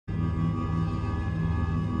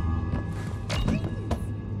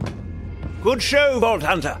Good show, Vault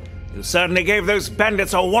Hunter. You certainly gave those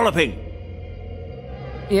bandits a walloping.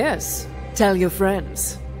 Yes, tell your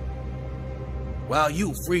friends. While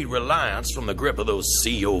you freed Reliance from the grip of those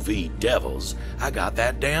COV devils, I got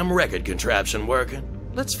that damn record contraption working.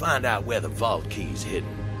 Let's find out where the vault key's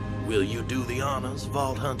hidden. Will you do the honors,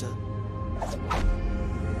 Vault Hunter?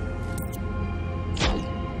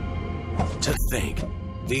 To think,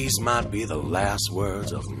 these might be the last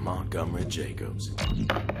words of Montgomery Jacobs.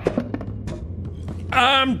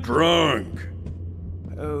 I'm drunk.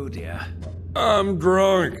 Oh dear. I'm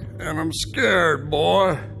drunk, and I'm scared,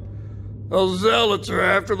 boy. Those zealots are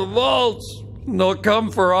after the vaults, and they'll come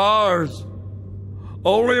for ours.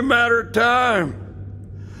 Only a matter of time.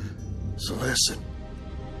 So listen,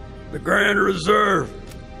 the Grand Reserve,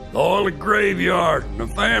 the Holy Graveyard, and the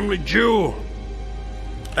Family Jewel.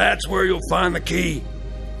 That's where you'll find the key.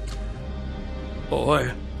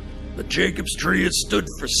 Boy, the Jacobs tree has stood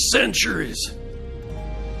for centuries.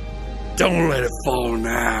 Don't let it fall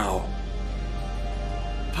now.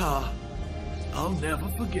 Pa, I'll never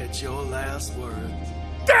forget your last words.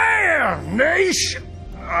 Damnation!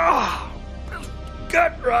 Ah, this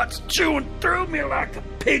gut rot's chewing through me like a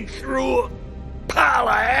pig through a pile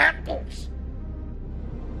of apples.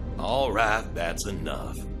 All right, that's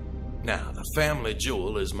enough. Now, the Family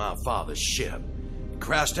Jewel is my father's ship. It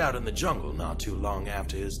crashed out in the jungle not too long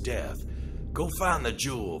after his death. Go find the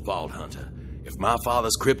jewel, Vault Hunter. If my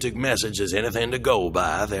father's cryptic message is anything to go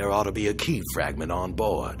by, there ought to be a key fragment on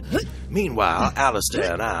board. Meanwhile,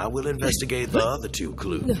 Alistair and I will investigate the other two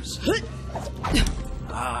clues.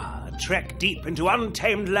 Ah, a trek deep into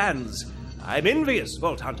untamed lands. I'm envious,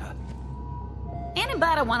 Vault Hunter.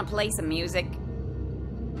 Anybody want to play some music?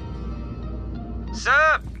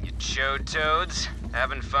 Sup, you chode toads?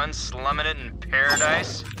 Having fun slumming it in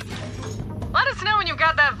paradise? Let us know when you've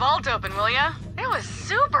got that vault open, will ya? It was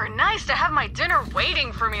super nice to have my dinner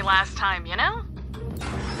waiting for me last time, you know?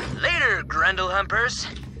 Later, Grundle Humpers.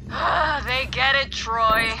 They get it,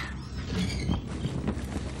 Troy.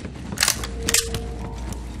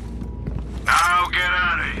 Now get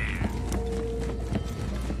out of here.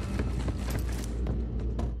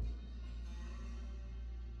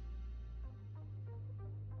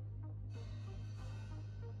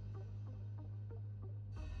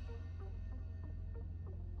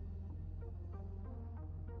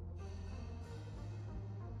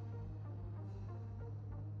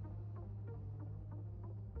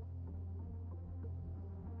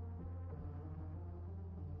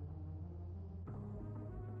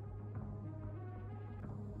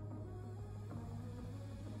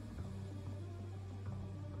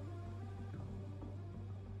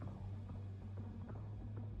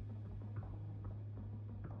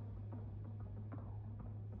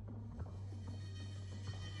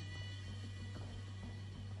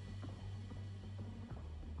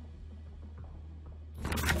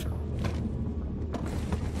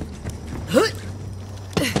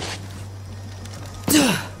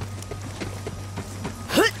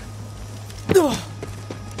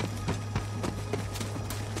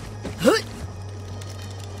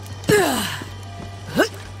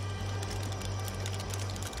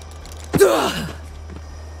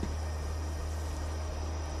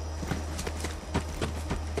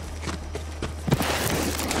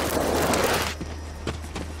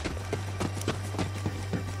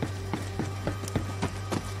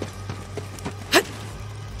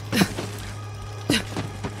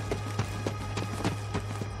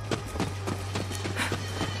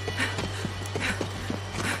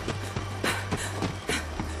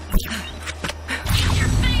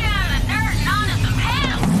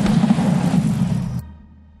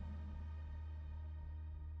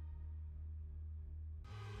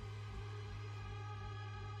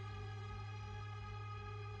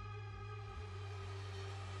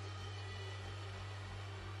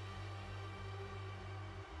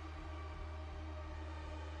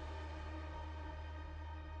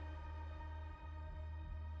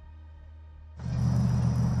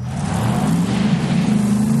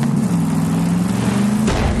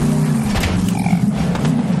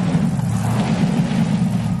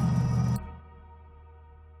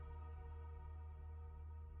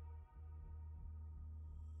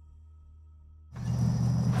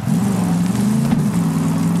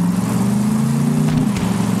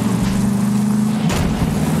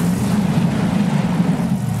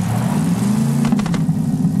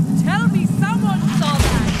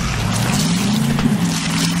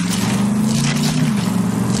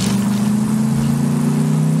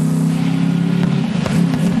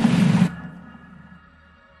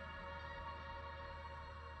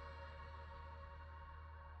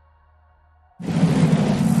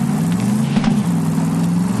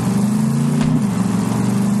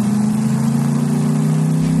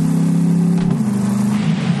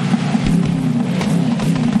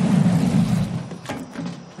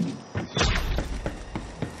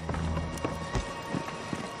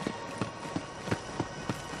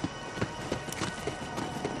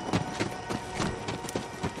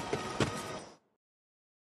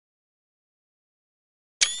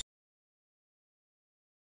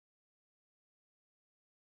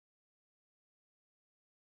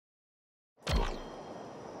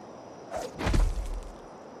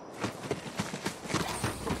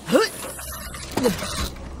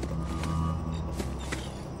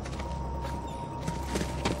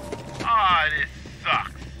 Ah, this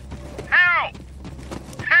sucks. Help!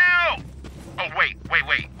 Help! Oh, wait.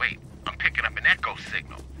 I'm picking up an echo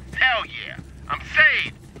signal. Hell yeah. I'm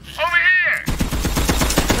saved. Over here!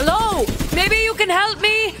 Hello? Maybe you can help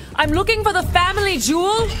me? I'm looking for the family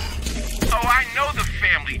jewel. Oh, I know the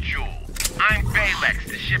family jewel. I'm Balex,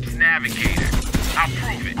 the ship's navigator. I'll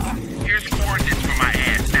prove it. Here's coordinates for my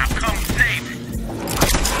ass. Now come save it.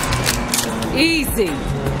 Easy.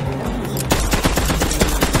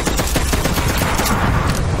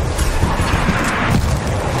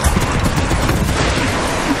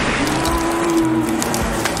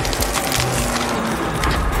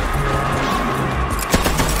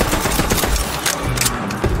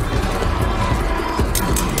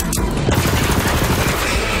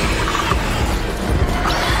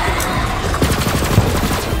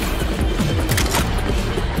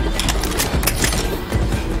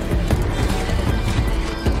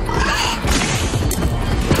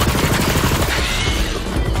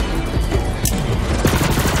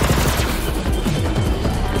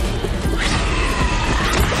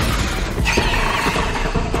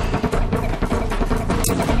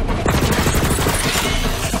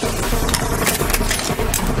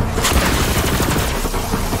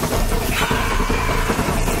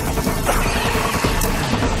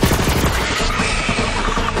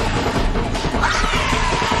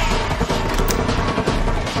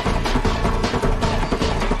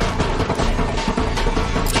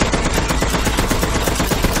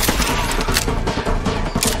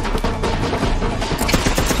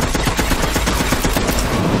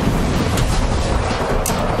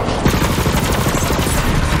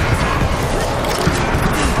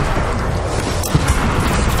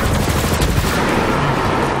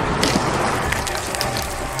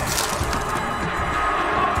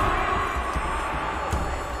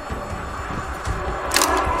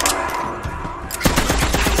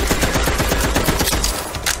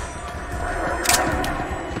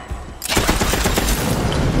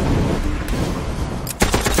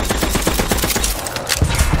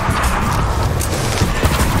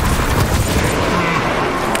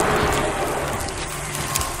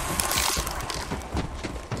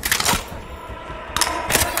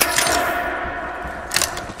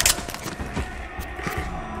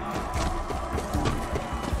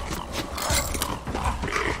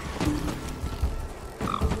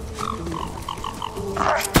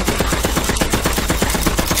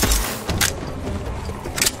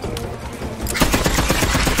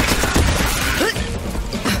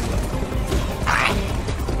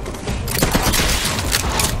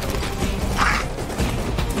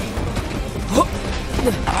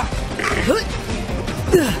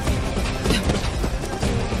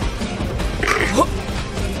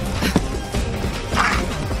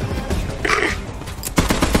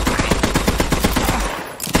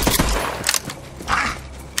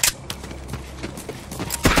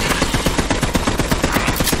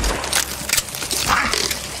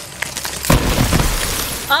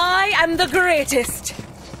 I am the greatest.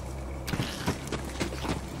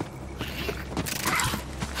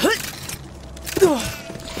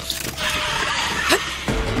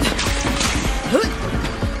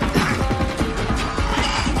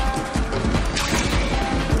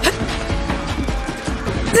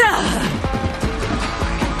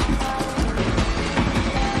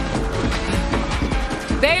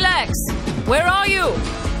 Balex, where are you?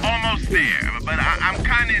 Almost there, but I'm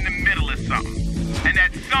kind of in the middle of something. And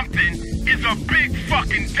that something is a big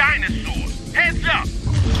fucking dinosaur. Heads up!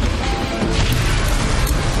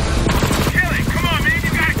 Kill it! Come on, man!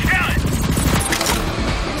 You gotta kill it!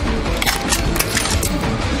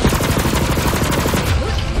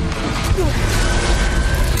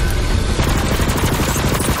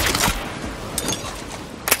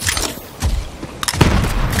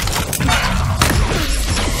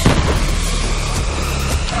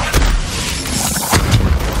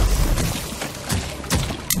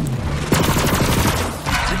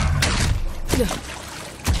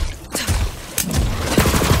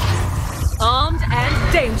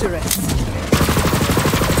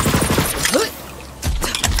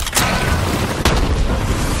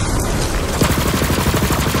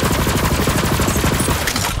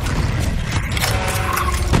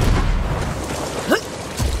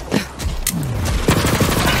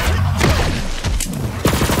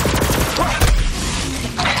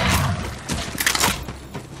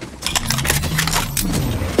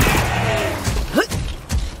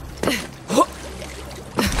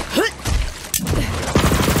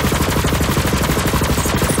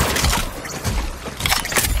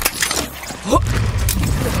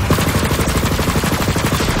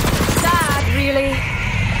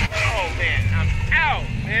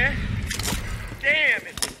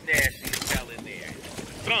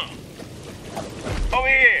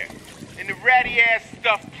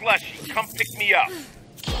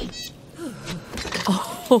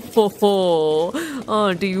 Oh,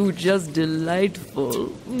 aren't you just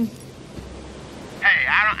delightful? Hey,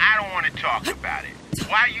 I don't want to talk about it.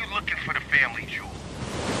 Why are you looking for the family jewel?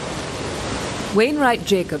 Wainwright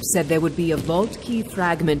Jacobs said there would be a vault key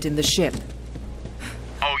fragment in the ship.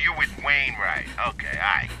 Oh, you're with Wainwright. Okay,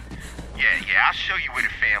 alright. Yeah, I'll show you where the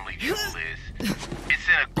family jewel is. It's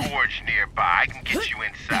in a gorge nearby. I can get you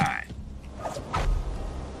inside.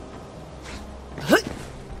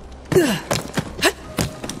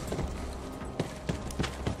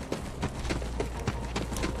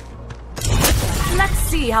 Let's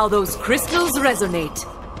see how those crystals resonate.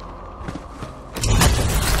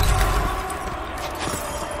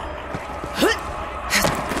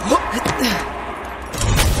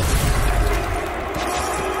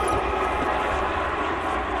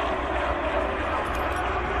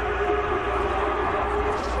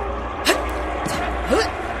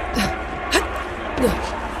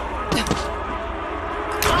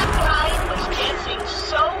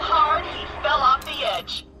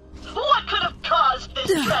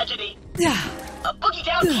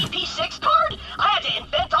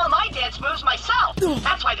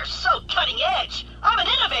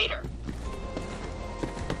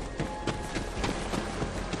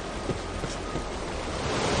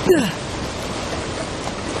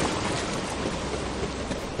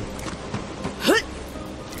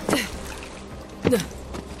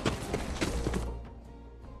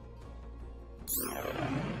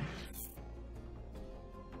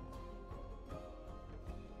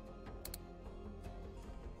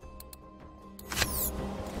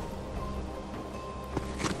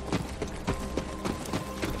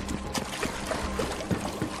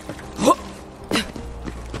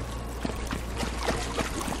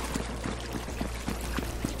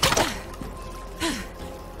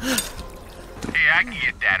 I can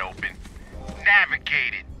get that open.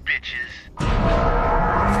 Navigate it, bitches.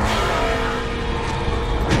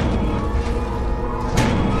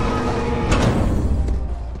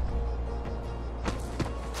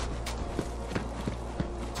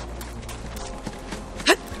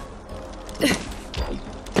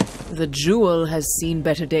 The jewel has seen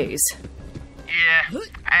better days. Yeah,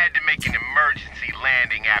 I had to make an emergency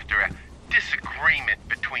landing after a disagreement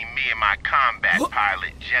between me and my combat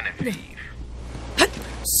pilot, GenIVIV.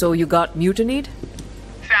 So you got mutinied?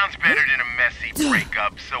 Sounds better than a messy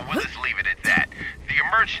breakup, so we'll just leave it at that. The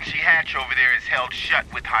emergency hatch over there is held shut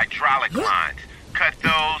with hydraulic lines. Cut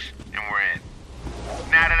those, and we're in.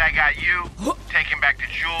 Now that I got you, taking back the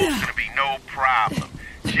jewel's gonna be no problem.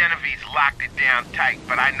 Genevieve's locked it down tight,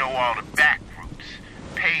 but I know all the back routes.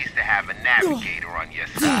 Pays to have a navigator on your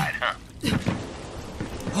side, huh?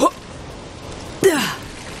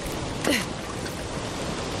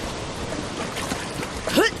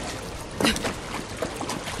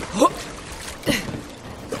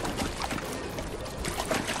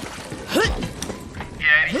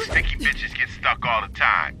 Yeah, these sticky bitches get stuck all the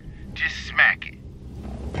time. Just smack it.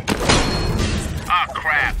 Oh,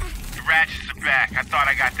 crap. The ratchets are back. I thought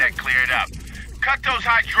I got that cleared up. Cut those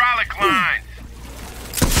hydraulic lines.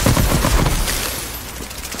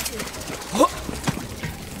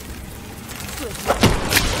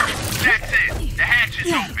 That's it. The hatch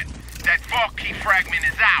is open. That vault key fragment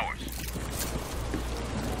is ours.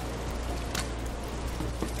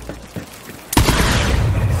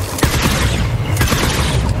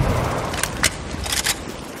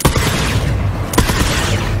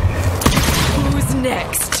 Who's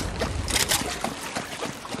next?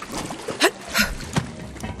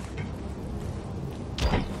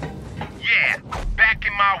 Yeah, back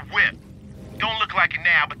in my whip. Don't look like it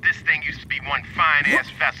now, but this thing used to be one fine-ass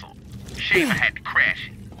vessel. Shaver had to crash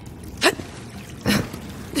it.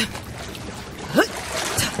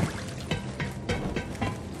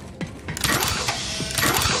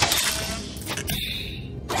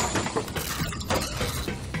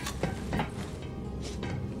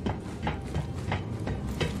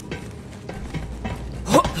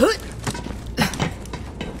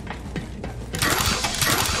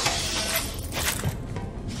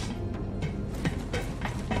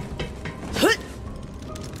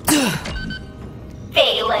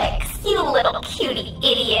 Felix, you little cutie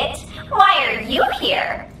idiot. Why are you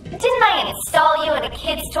here? Didn't I install you in a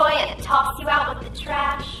kid's toy and toss you out with the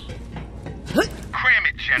trash? Cram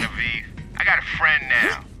it, Genevieve. I got a friend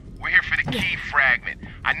now. We're here for the key fragment.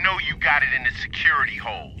 I know you got it in the security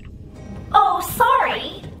hold. Oh,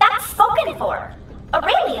 sorry. That's spoken for.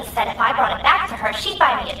 Aurelia said if I brought it back to her, she'd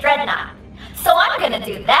buy me a dreadnought. So I'm gonna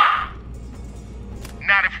do that.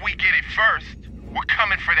 Not if we get it first. We're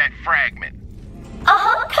coming for that fragment.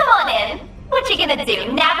 Uh-huh, come on in. What you gonna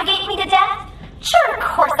do, navigate me to death? Sure,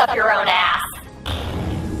 course up your own ass.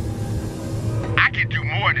 can do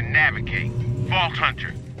more than navigate. Vault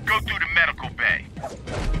Hunter, go through the medical bay.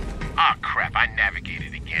 Ah, crap, I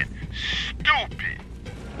navigated again. Stupid!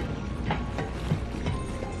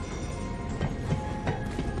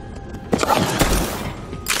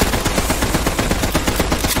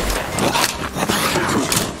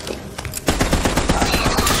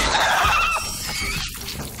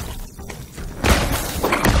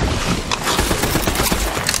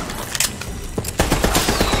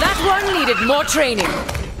 That one needed more training.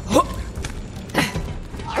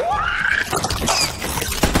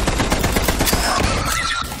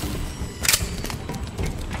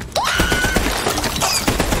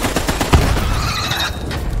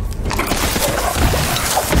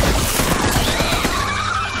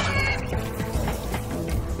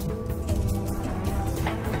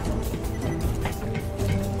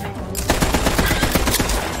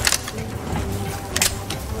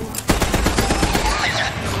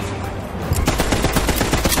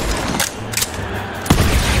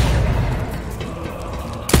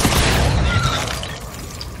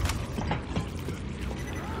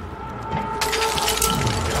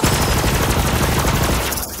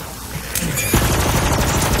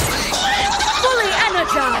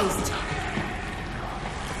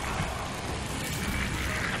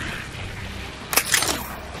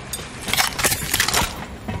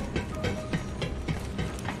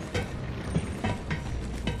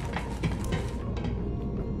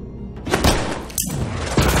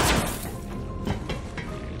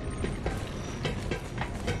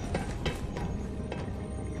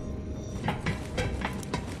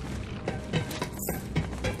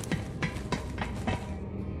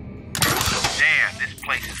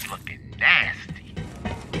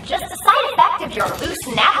 You're loose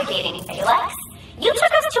navigating, Alex. You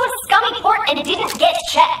took us to a scummy port and didn't get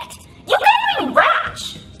checked. You can't even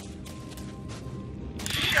ratch.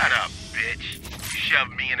 Shut up, bitch. You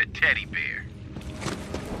shoved me in a teddy bear.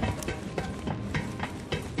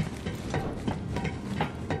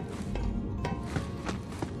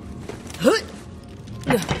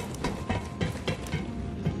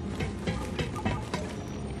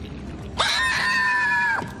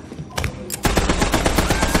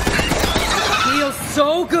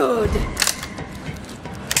 So good!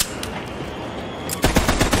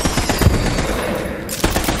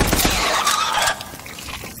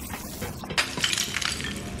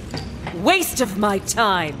 Waste of my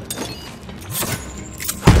time!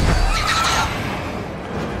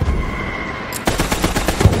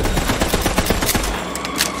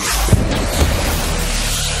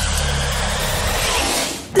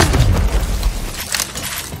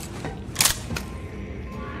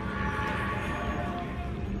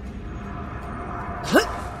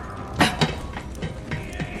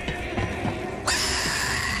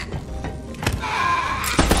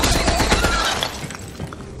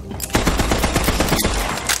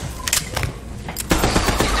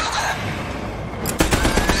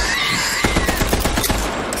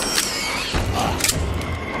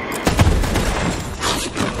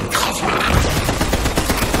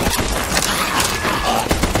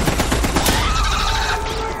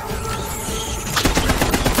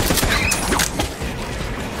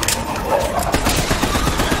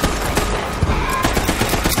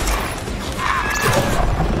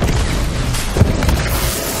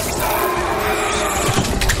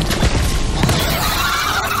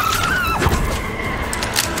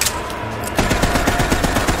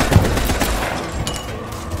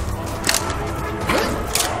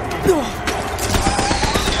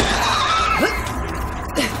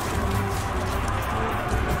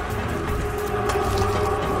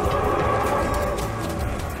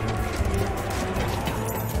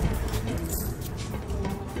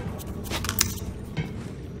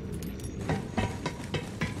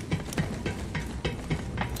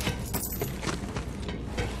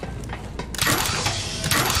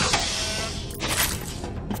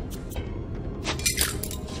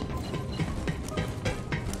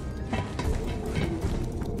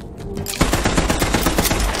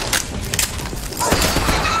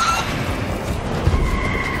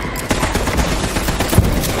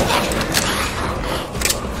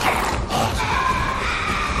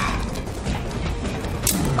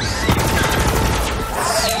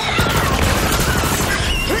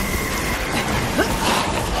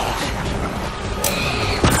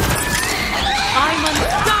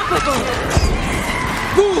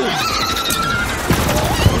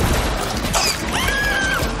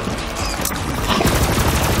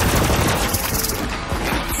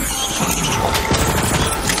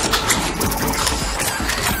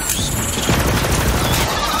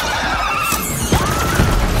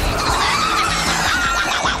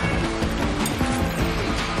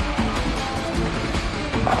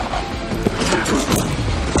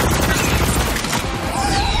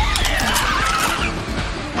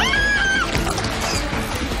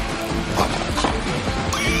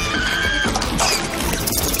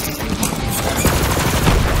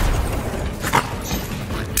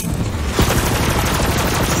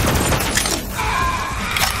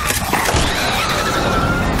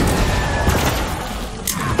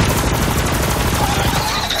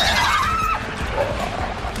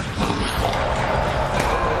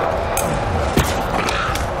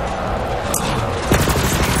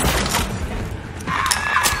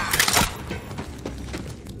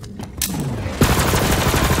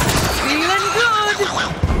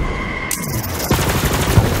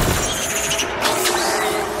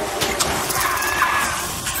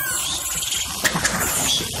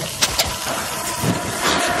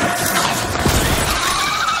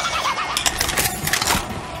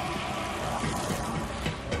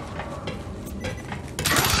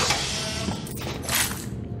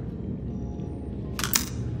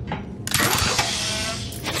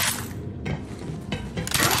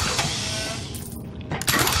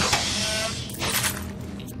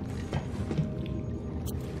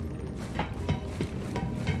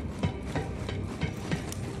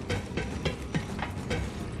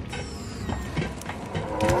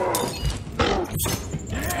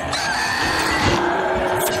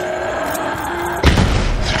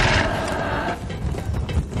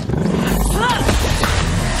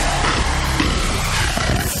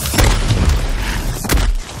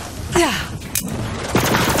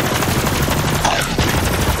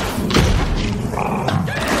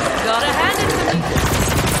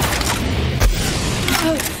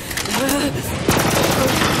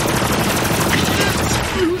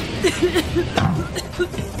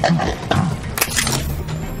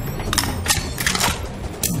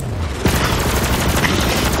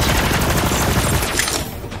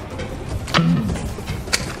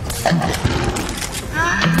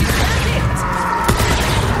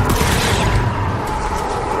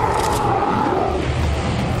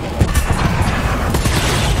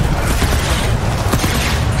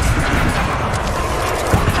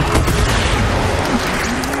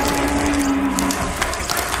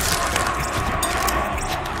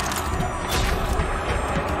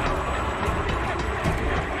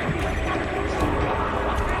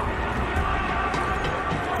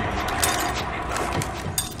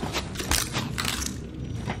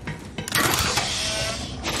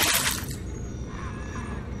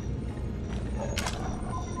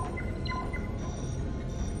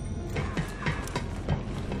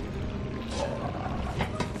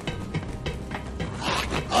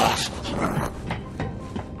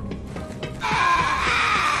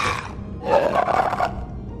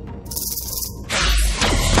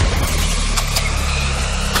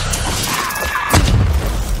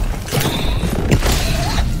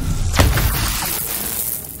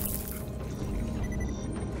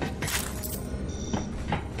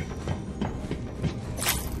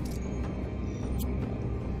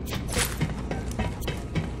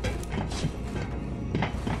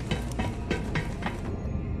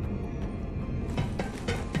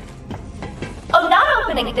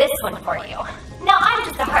 make this one for you. Now, I'm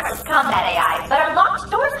just a heartless combat AI, but are locked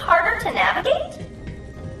doors harder to navigate?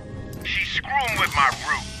 She's screwing with my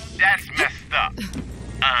route. That's messed up.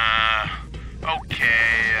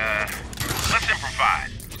 Okay, let's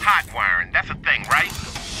improvise. Hot wiring, that's a thing, right?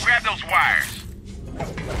 Grab those wires.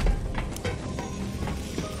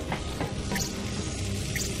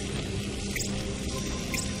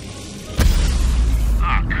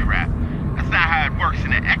 Oh, crap. That's not how it works in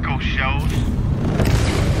the Echo shows.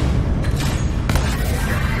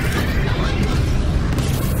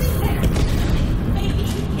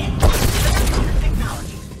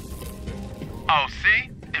 Oh, see?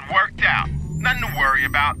 It worked out. Nothing to worry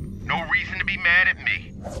about. No reason to be mad at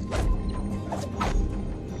me.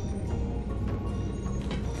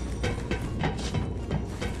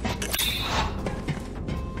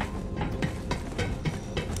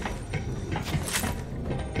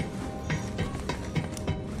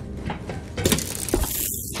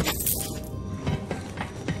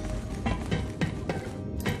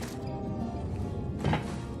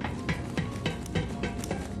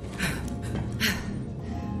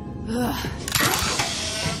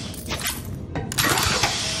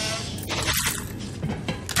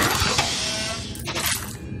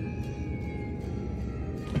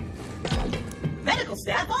 Medical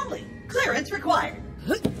staff only. Clearance required.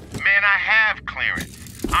 Man, I have clearance.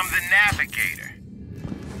 I'm the navigator.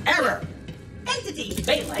 Error. Entity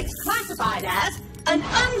Balex classified as an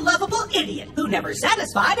unlovable idiot who never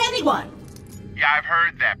satisfied anyone. Yeah, I've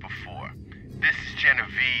heard that before. This is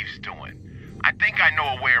GenIVIV's doing. I think I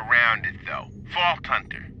know a way around it, though. Vault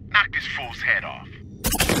Hunter. Knock this fool's head off.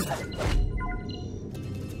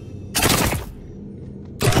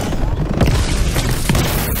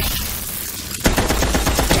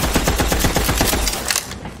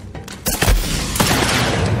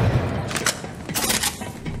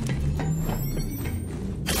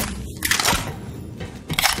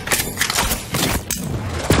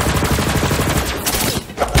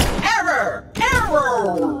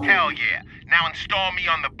 Hell yeah. Now install me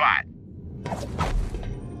on the bot.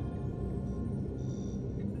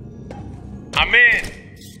 I'm in.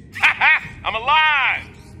 Haha! I'm alive!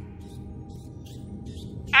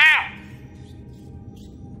 Ow!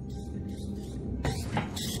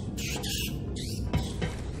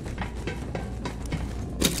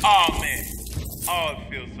 Oh man. Oh, it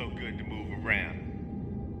feels so good to move around.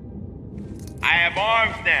 I have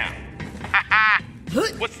arms now. Haha!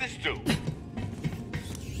 What's this do?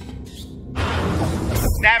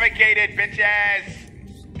 Navigate it, bitch ass.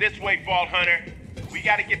 This way, Vault Hunter. We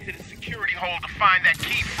gotta get to the security hole to find that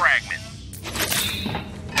key fragment.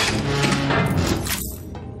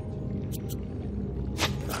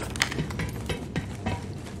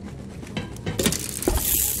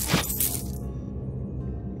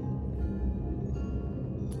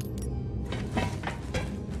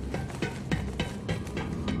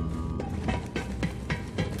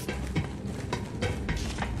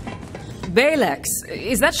 Balex,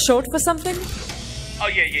 is that short for something? Oh,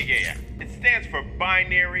 yeah. It stands for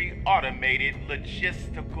Binary Automated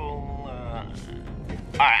Logistical,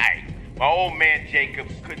 Alright. My old man Jacob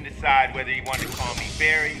couldn't decide whether he wanted to call me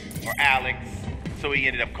Barry or Alex, so he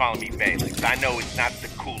ended up calling me Balex. I know it's not the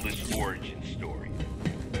coolest origin story.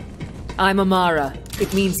 I'm Amara.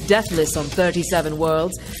 It means deathless on 37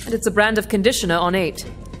 worlds, and it's a brand of conditioner on 8.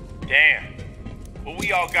 Damn. Well,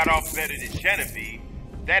 we all got off better than GenIVIV.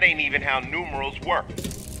 That ain't even how numerals work.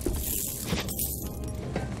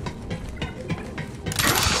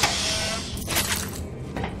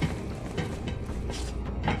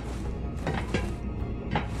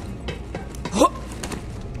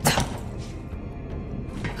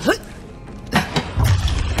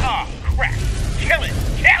 Oh, crap! Kill it!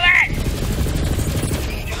 Kill it!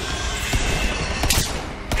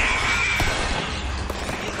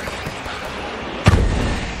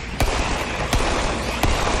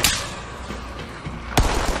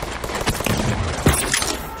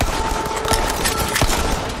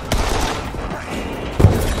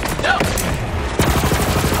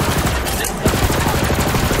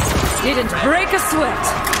 Didn't break a sweat.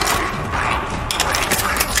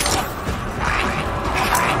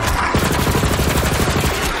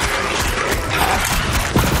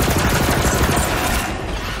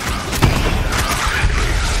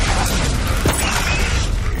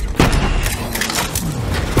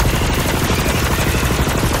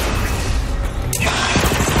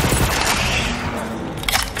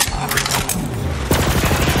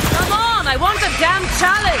 Come on, I want a damn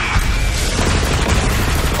challenge.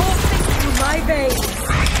 My veins.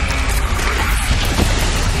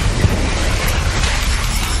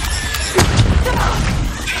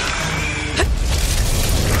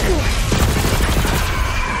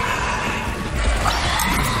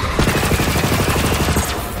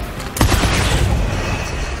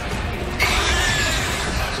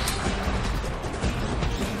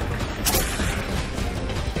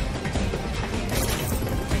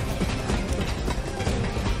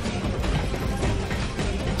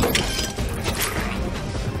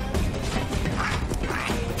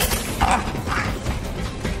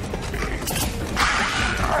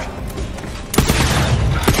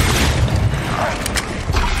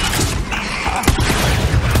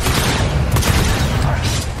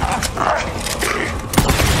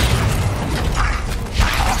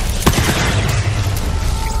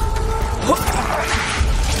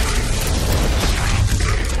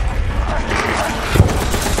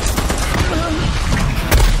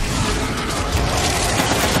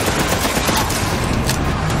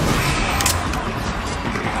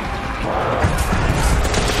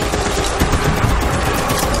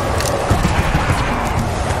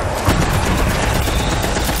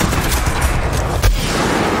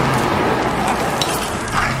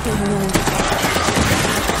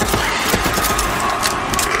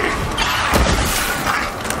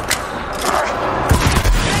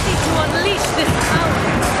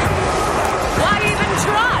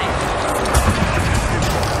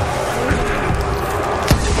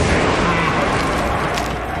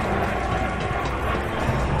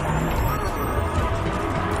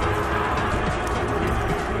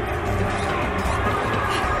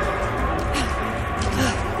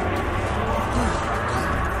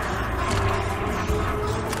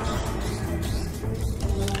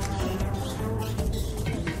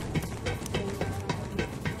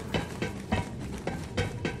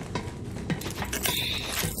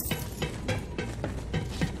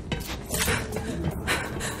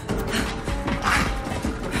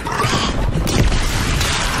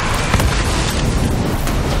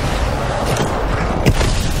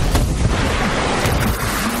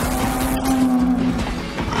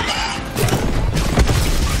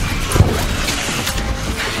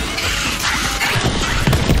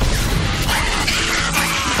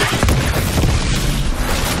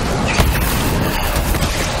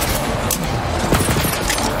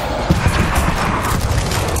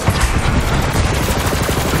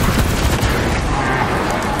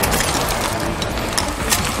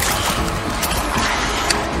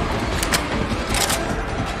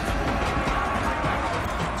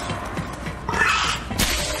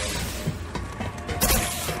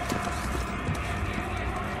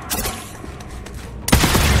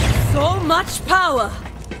 Watch power!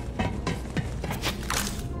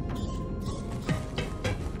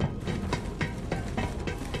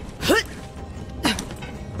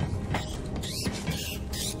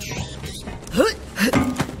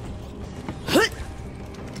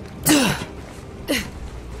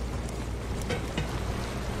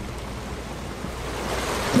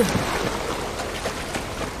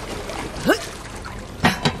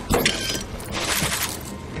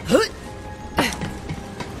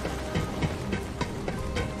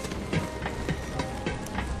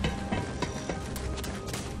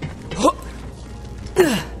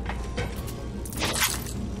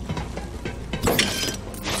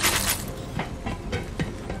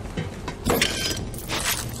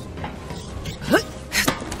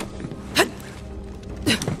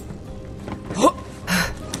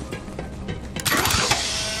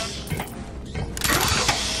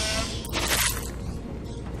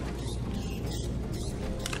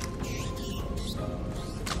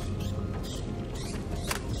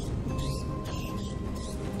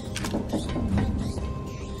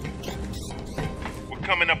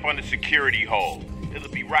 Coming up on the security hole.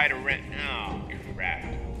 It'll be right around. Oh, crap.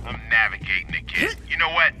 I'm navigating again. You know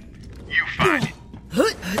what? You find it.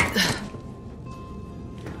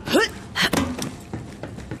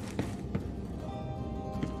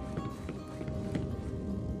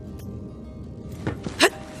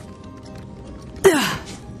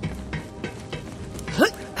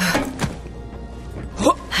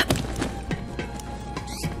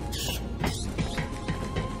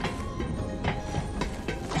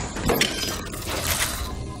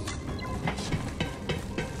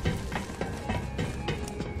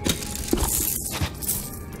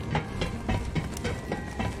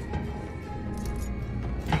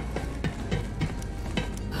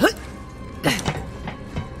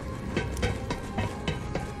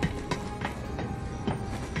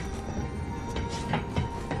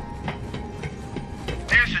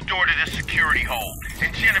 Security hole,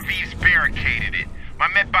 and GenIVIV's barricaded it. My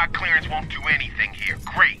medbot clearance won't do anything here.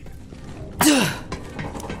 Great.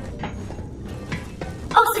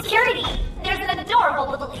 Oh, security! There's an adorable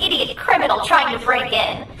little idiot criminal trying to break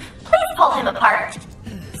in. Please pull him apart.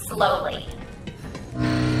 Slowly.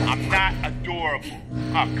 I'm not adorable.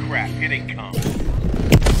 Oh, crap. Here they come.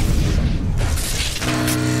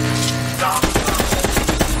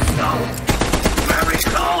 No. Very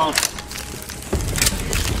cold.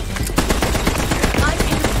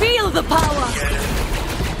 Feel the power!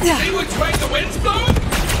 See which way the wind's blowing?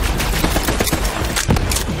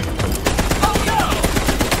 Oh no!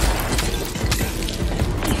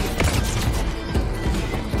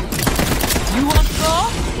 You want more?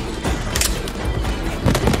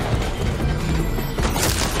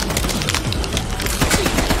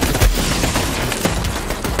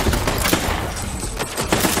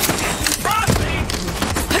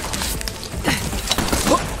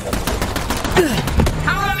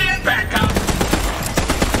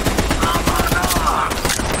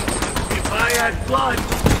 Blood!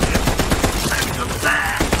 Send them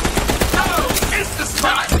back! No! It's the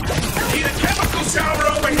spot! Need a chemical shower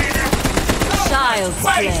over here! No. Child's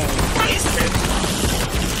play. Waste it!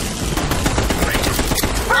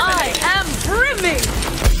 I am brimming!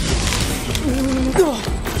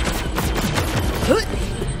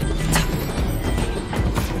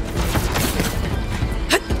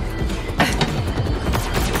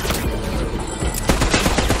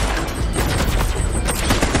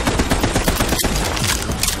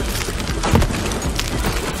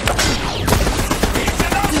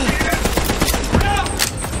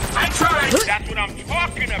 That's what I'm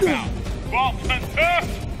talking about. Vault Hunter,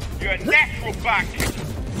 you're a natural boxer.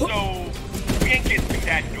 So, we ain't getting through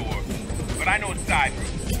that door. But I know a side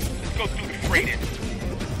route. Let's go through the freight engine.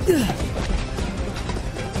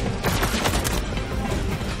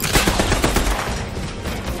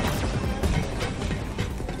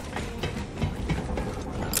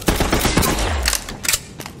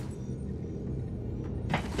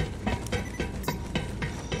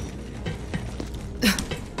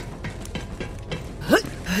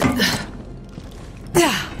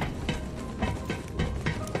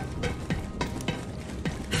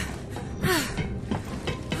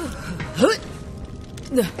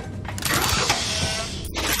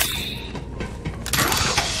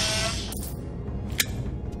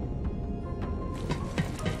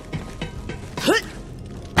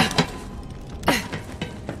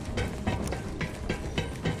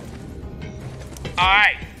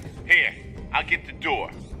 Alright, here, I'll get the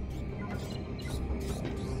door.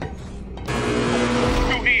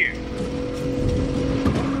 Through here.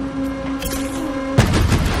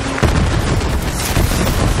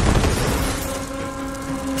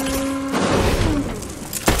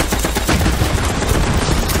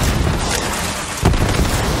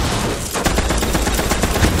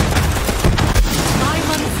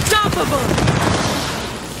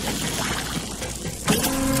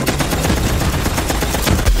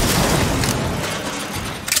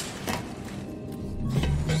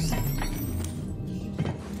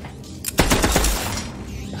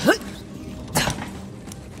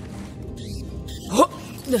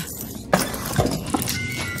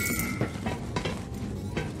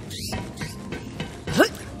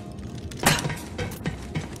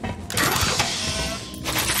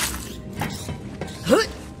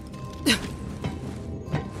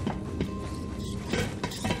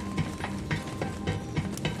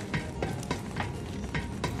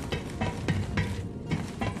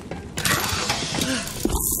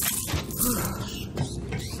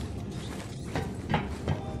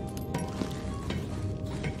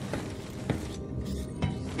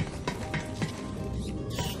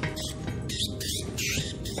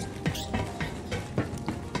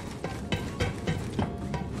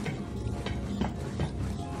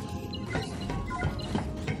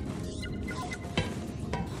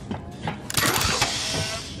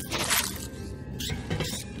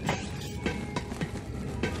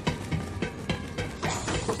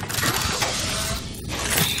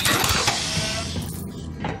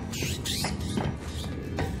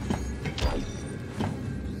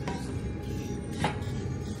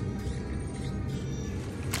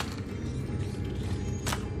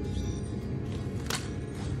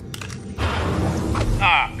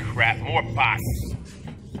 more bots.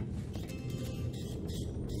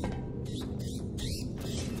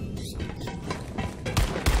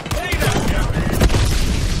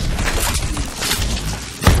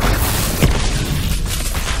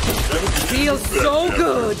 Feels so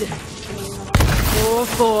good. More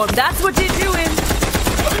form. That's what you're doing.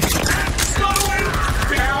 Slow it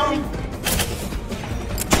down.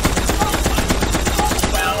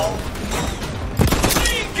 Well,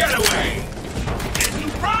 clean getaway. Getting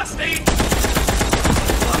prostate.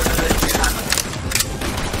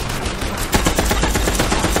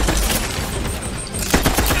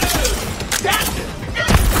 That's it.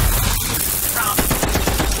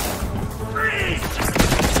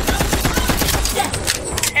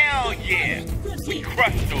 Hell yeah! We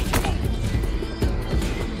crushed those fools.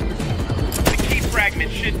 The key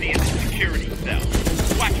fragment should be in the security cell.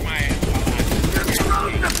 Watch my ass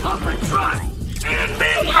while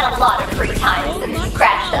We had a lot of free time since you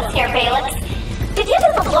crashed us here, Valix. Did you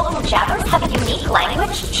know the local jabbers have a unique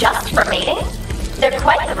language just for mating? They're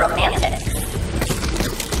quite the romantics.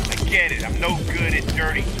 I get it, I'm no good at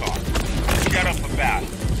dirty talk. Shut up about it.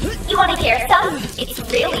 You want to hear some? It's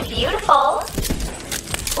really beautiful.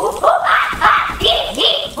 Ooh, ooh, ah, ah, hee,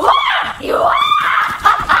 hee, ooh, ah, you, ah,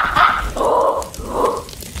 ha, ha, ha, ooh, ooh.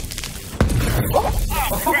 Oh,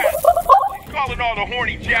 crap! She's calling all the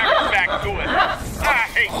horny jackers back to us. I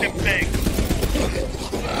hate them things.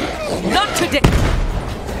 Not today.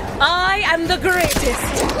 I am the greatest.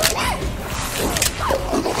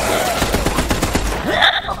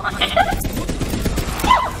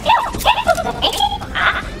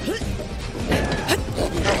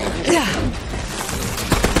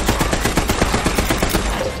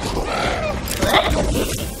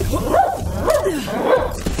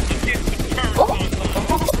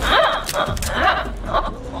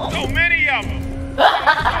 So many of them.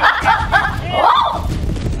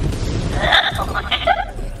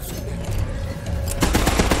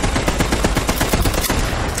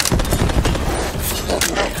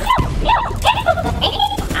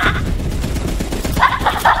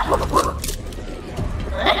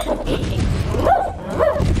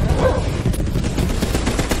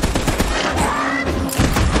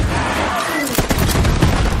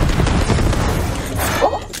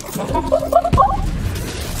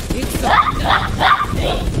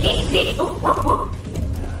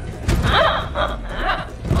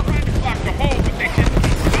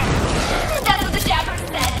 That's what the jabber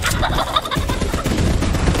said.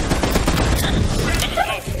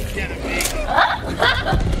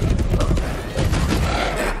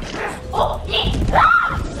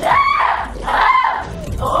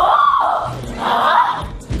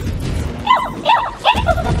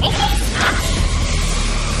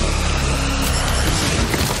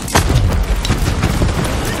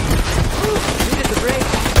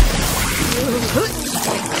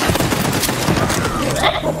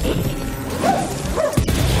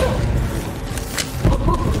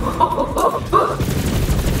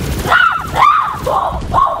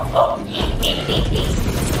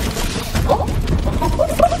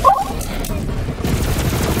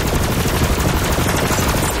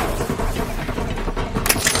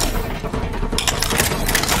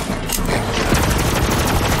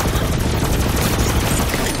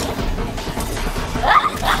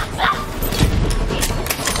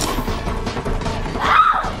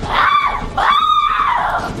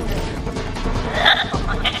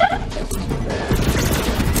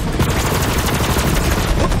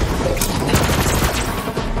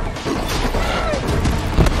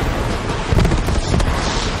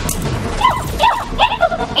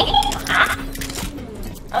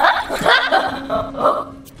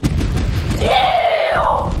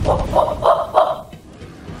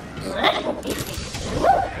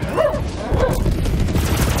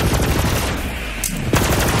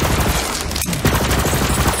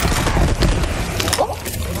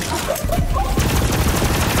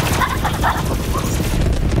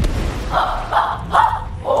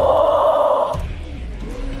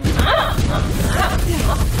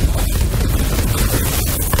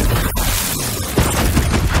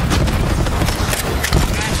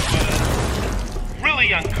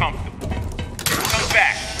 uncomfortable. Come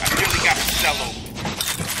back. I really got to sell over.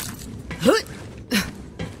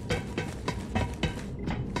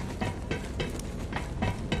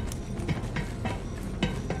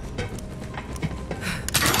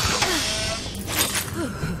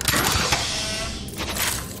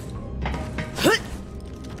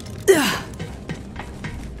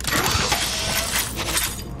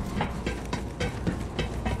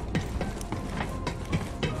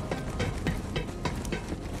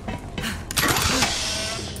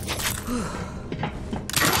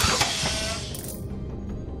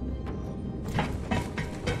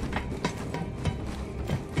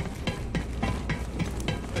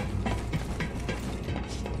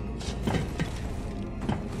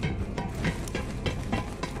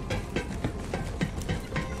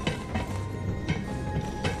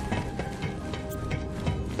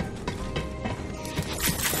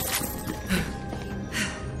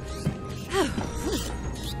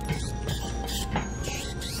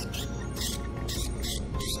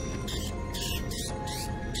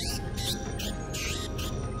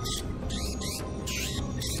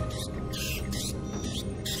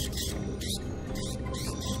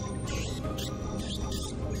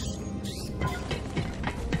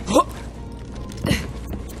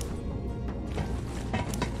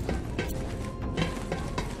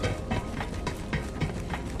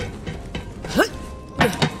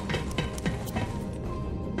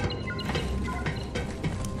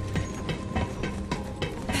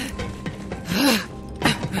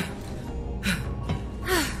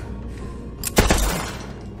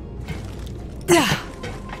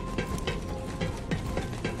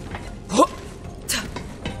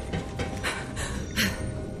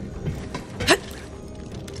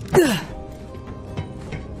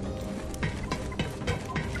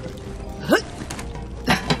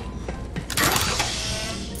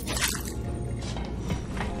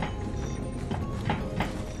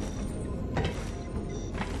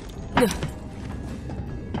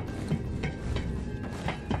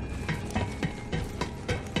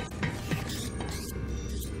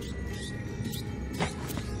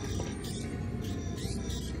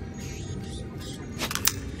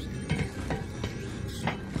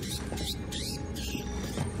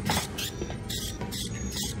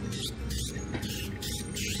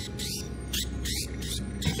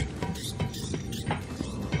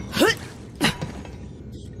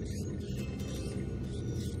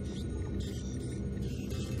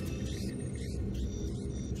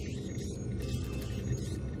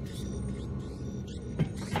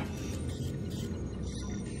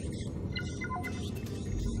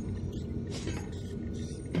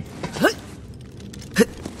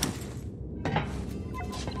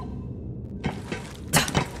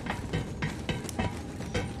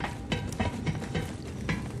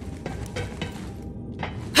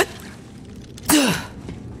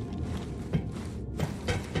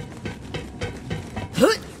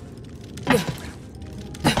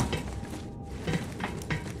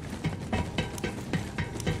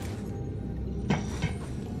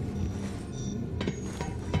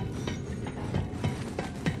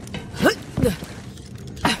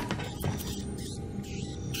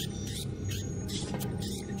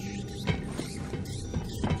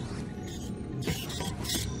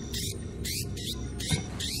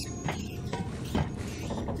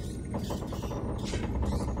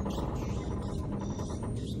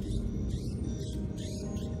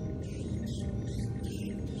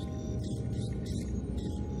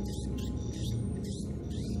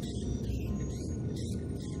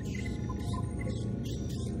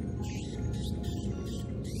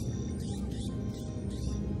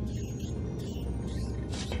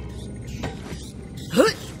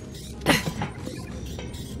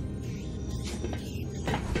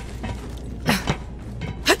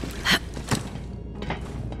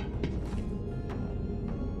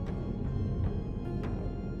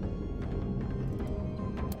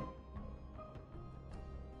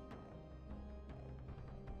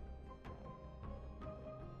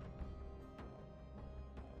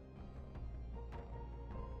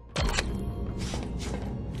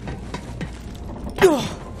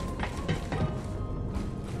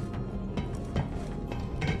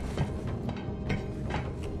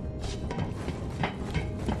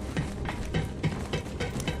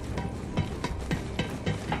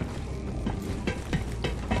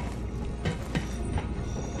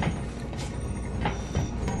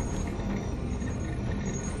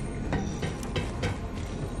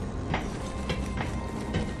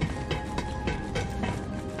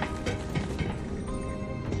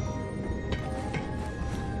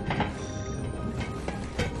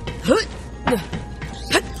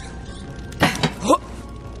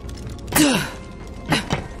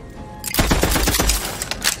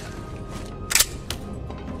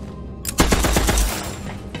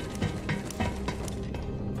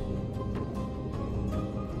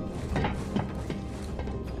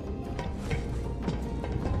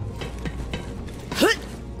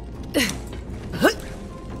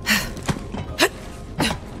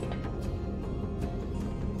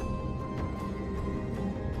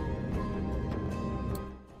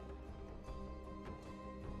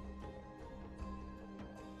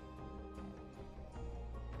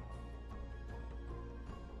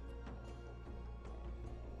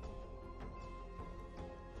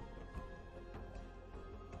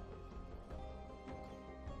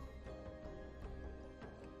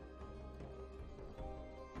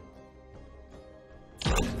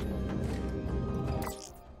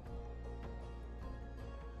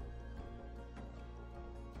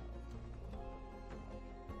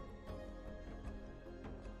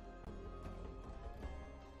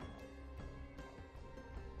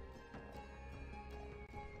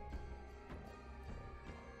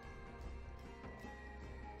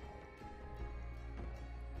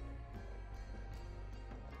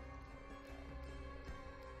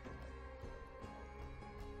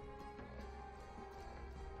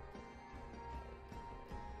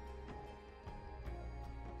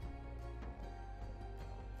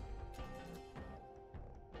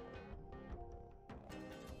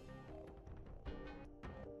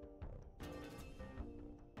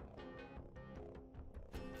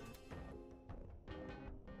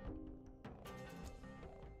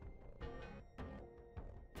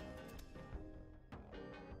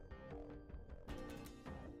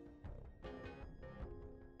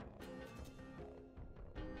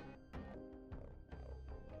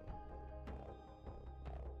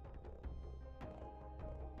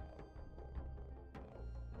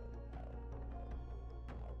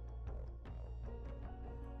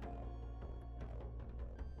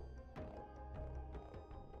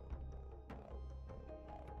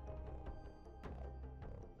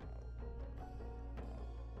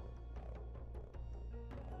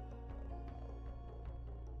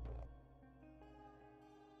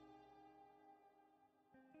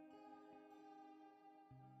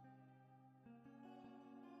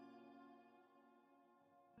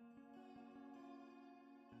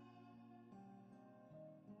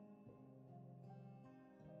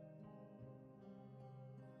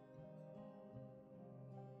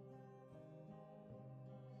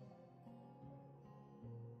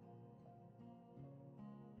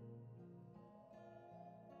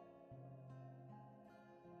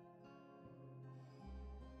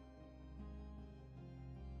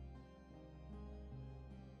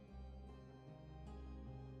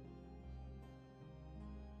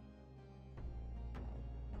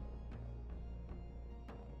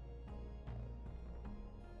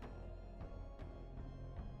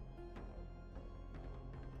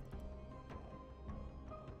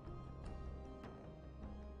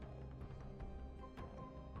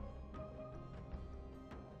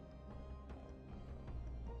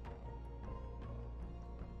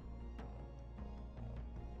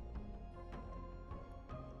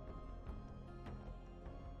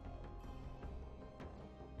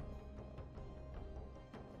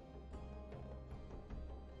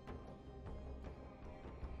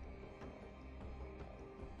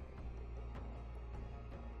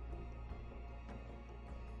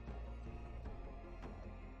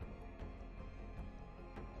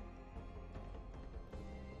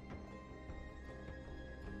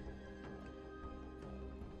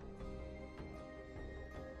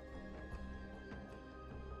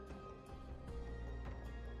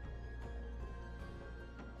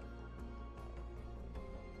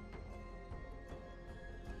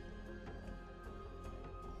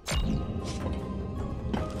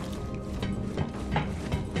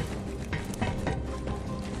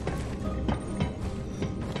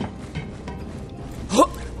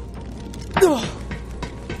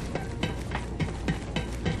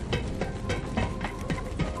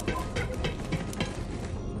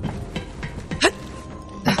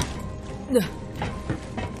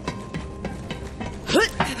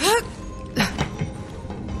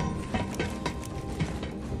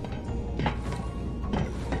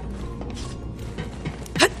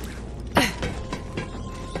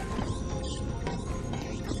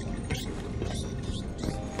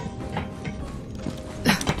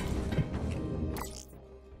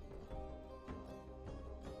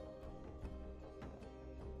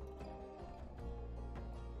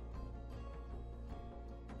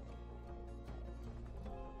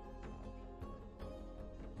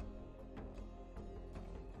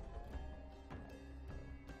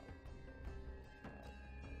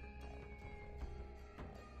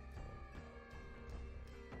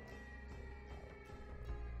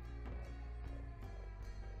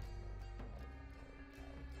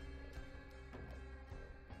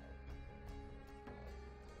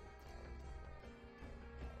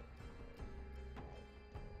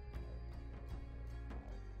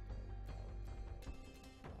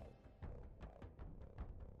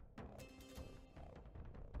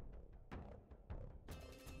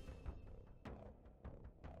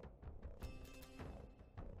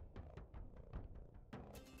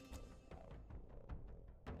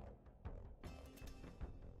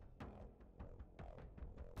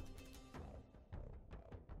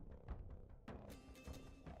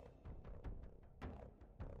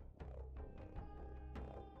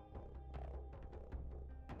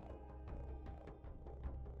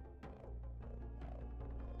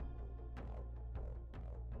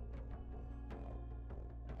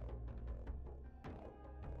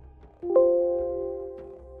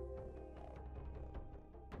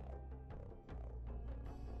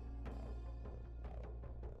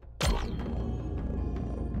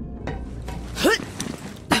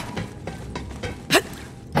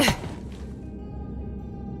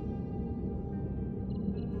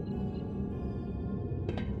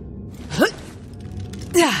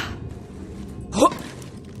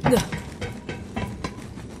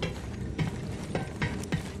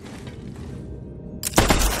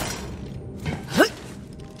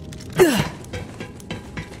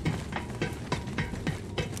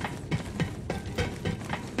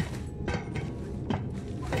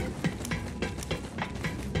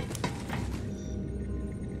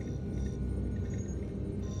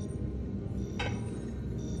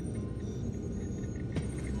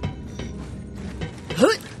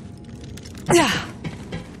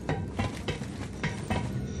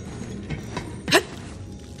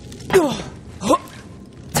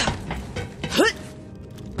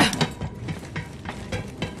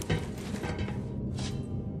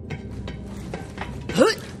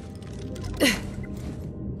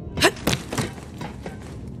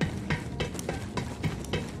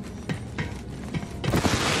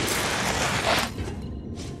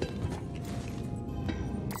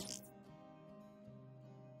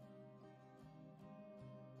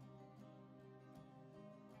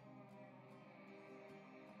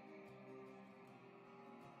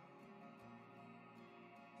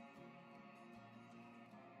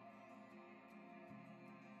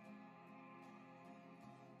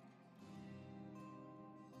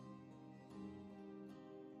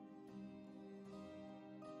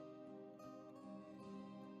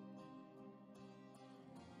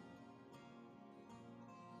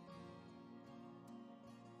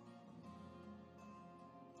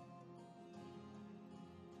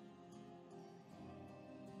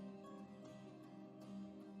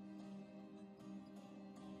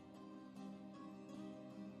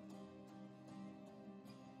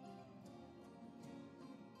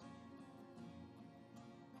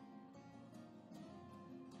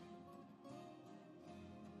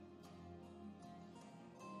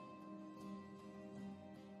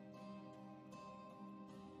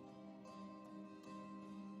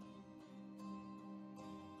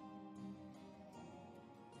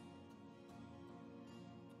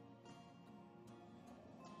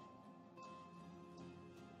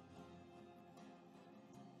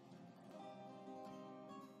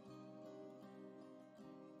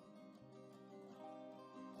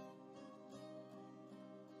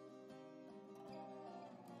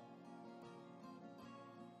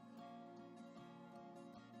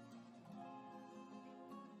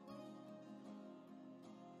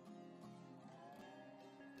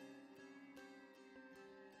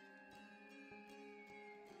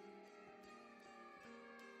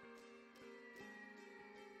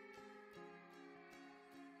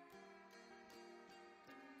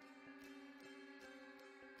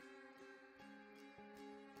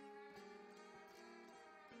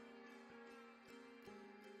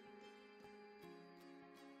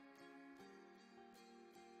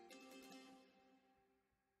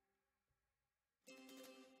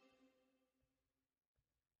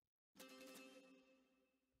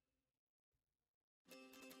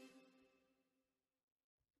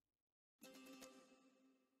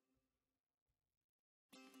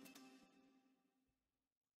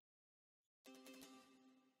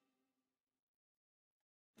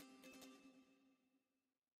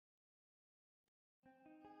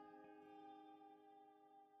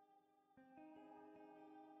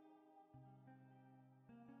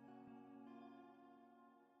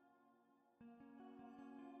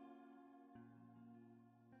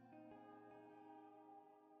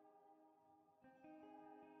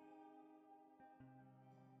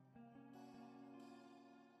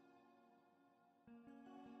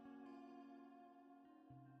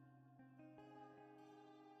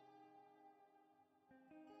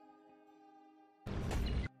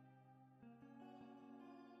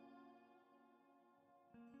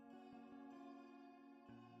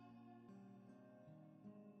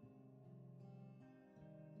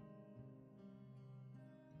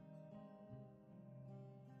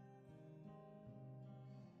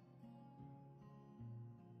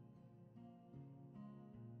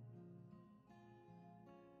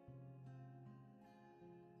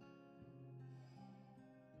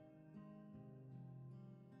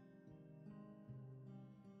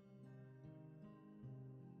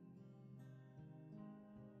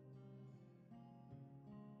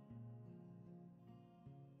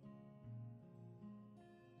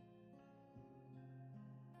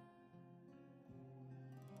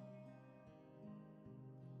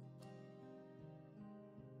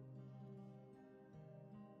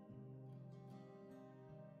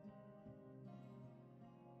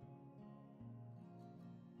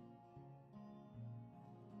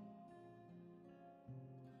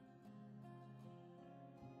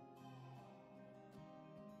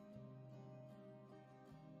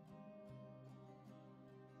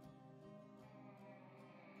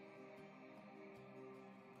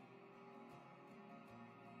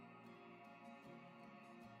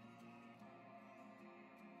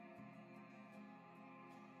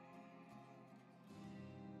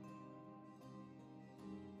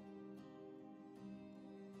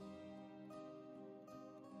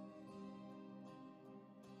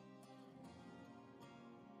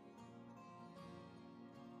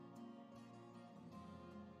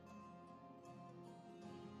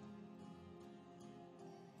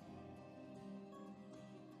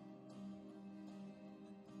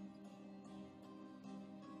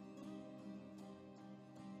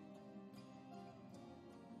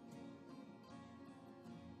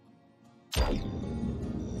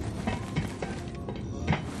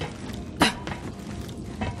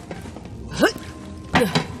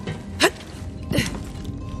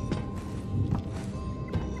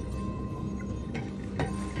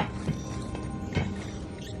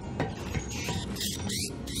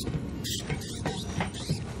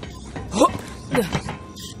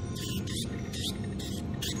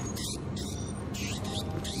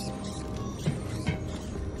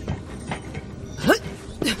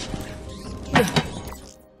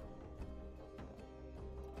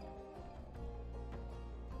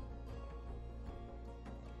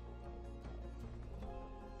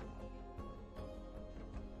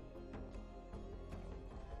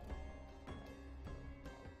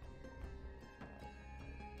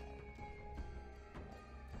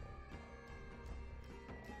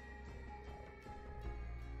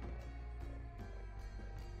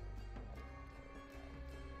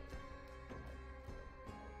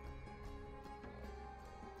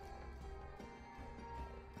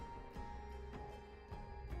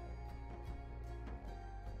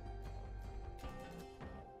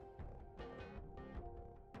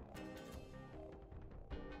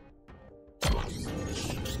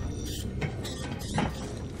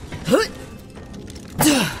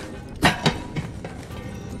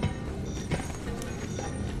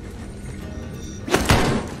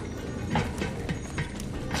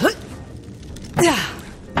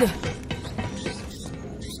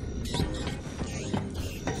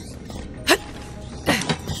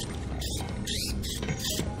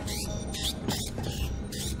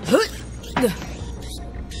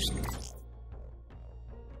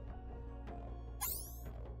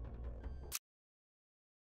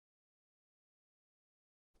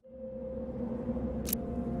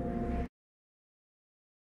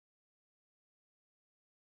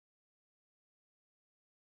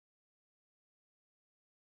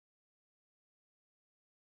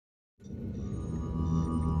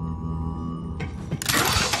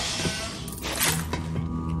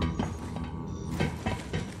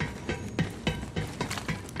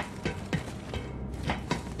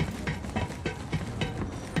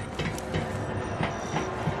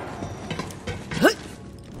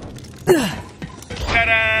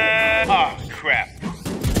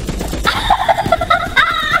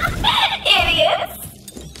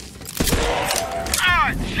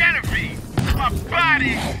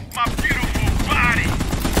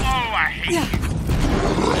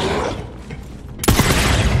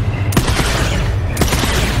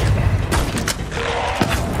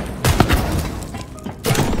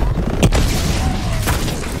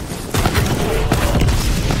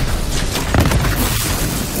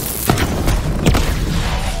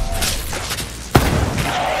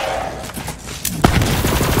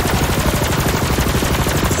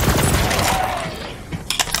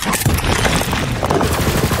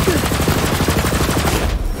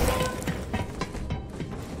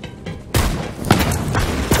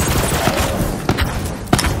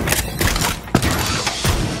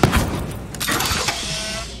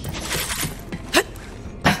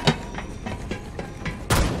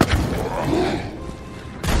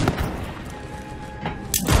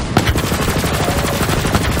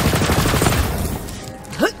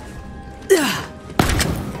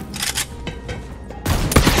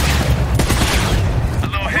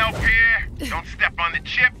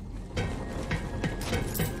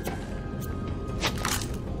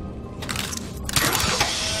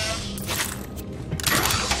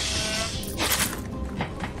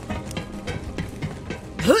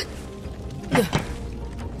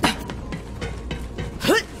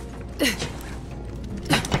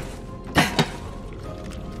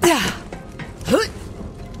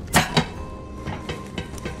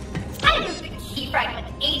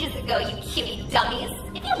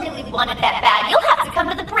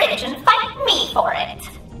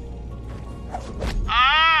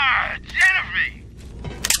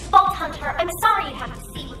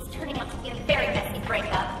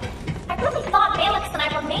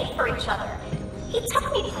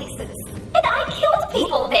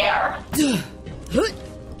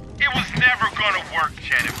 never gonna work,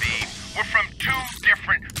 GenIVIV. We're from two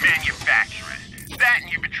different manufacturers. That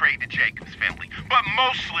and you betrayed the Jacobs family, but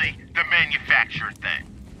mostly the manufacturer thing.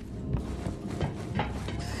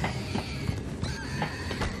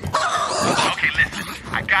 Okay, listen,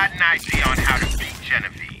 I got an idea on how to beat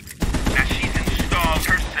GenIVIV. Now she's installed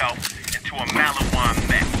herself into a Malawan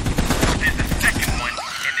mech. There's a second one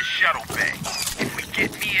in the shuttle bay. If we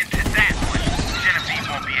get me into that one, GenIVIV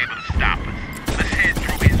won't be able to stop us. Let's head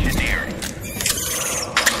through engineering.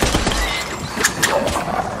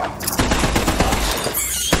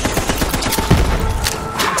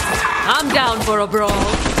 I'm down for a brawl.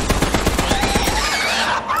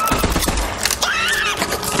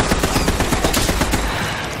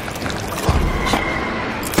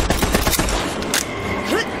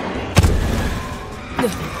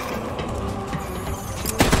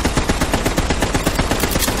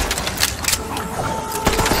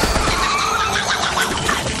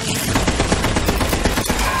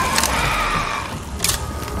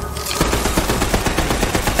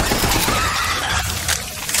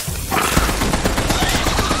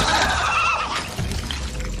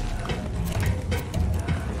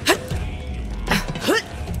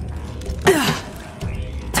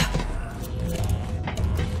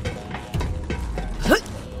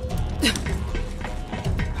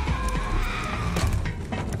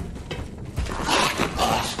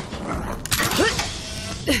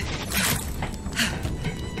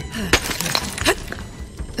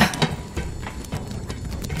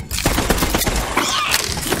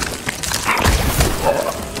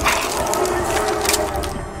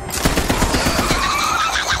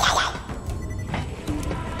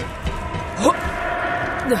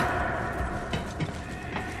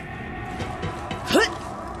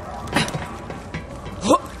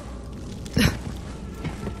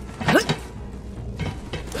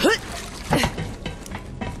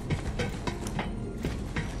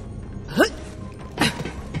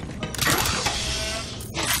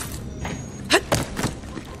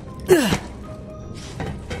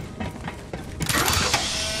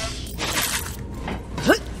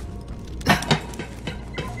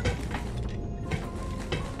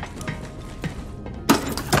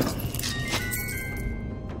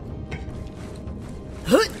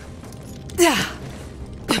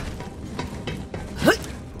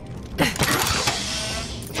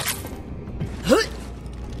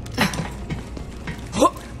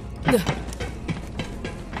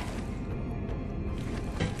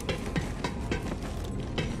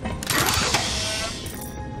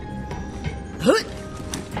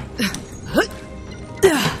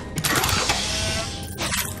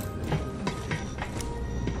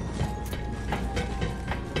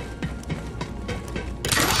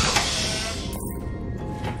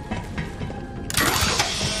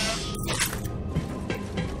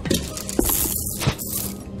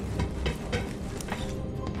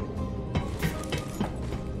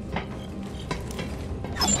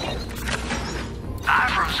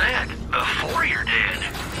 Before you're dead.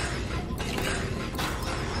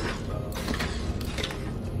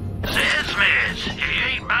 Zed's meds. If you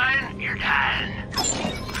ain't buying, you're dying.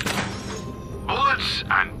 Bullets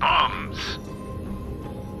and bombs.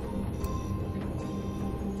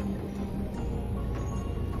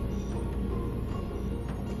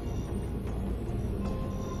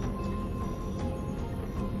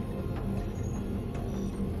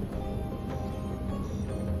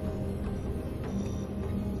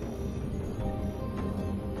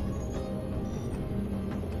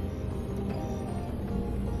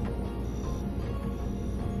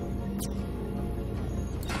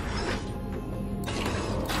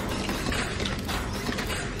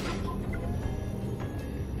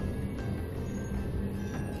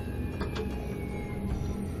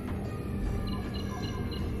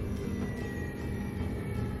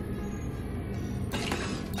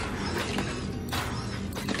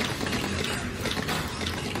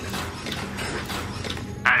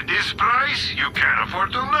 At this price, you can't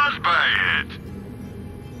afford to not buy it.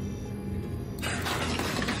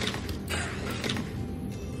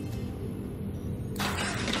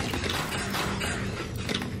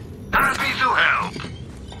 Happy to help.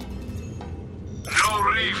 No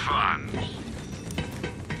refunds.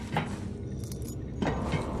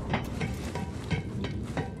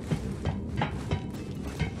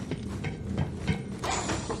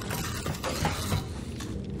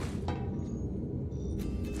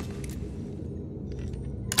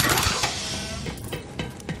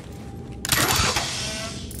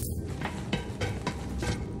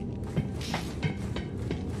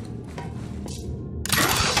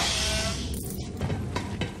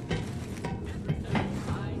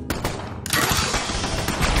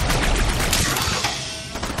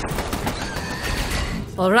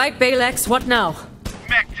 All right, Balex, what now?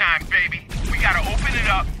 Mech time, baby. We gotta open it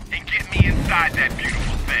up and get me inside that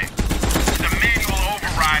beautiful thing. There's a manual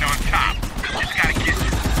override on top. Just gotta get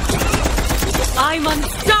you. I'm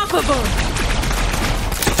unstoppable!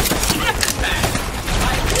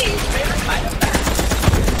 My least favorite kind of back.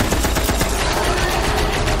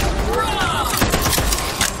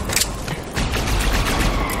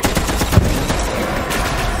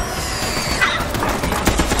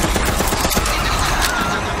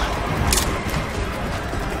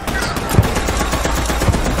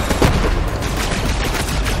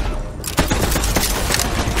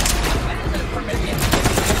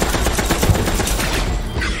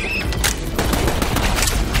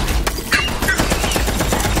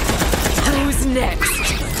 Who's next?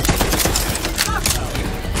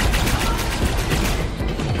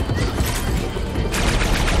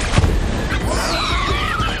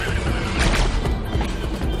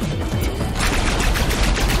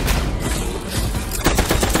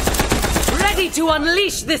 Ready to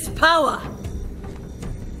unleash this power!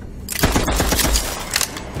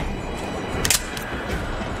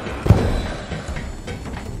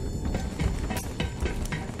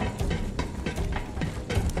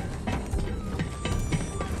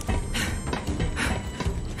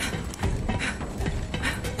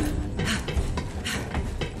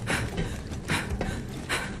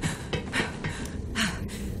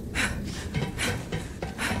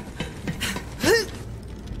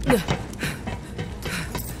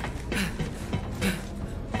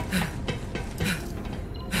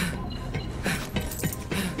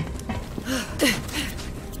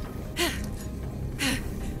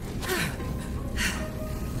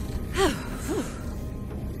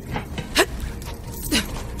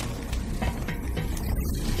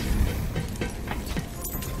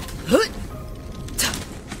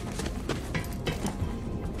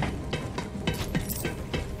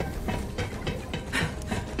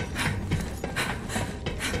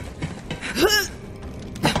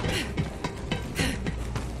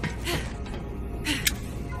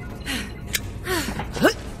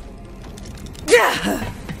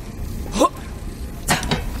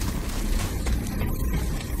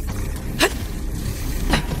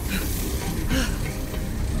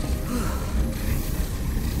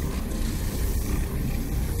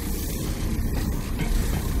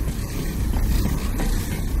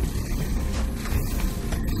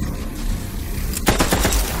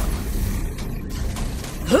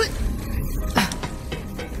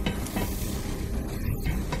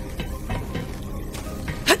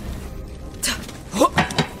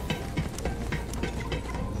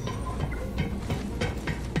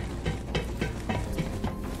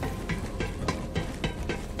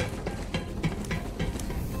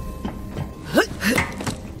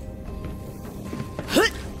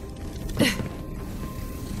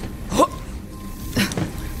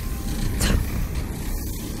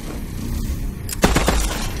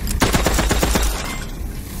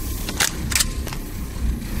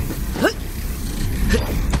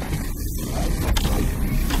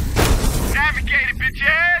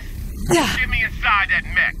 Get me inside that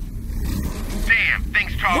mech. Damn,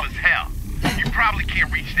 thing's tall as hell. You probably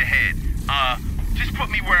can't reach the head. Just put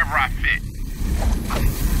me wherever I fit.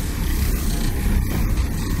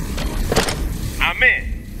 I'm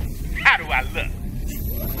in. How do I look?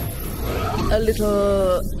 A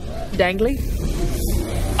little dangly?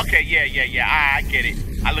 Okay, yeah, I get it.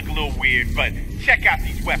 I look a little weird, but check out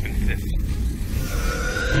these weapon systems.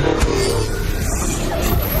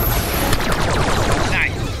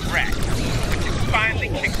 Nice, rack. You finally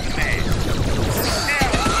kicked some ass.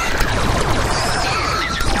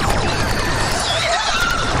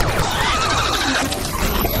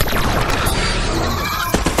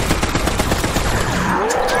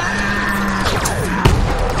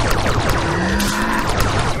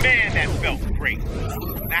 Man, that felt great.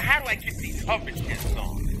 Now, how do I get these hover shits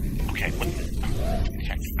on? Okay, what's this?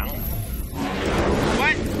 Check it out.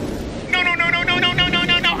 What? No!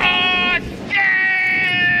 Oh,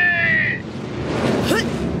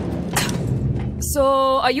 shit! So,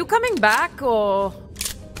 are you coming back, or...?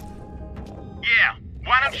 Yeah,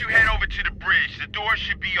 why don't you head over to the bridge? The door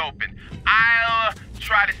should be open. I'll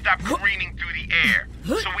try to stop careening through the air,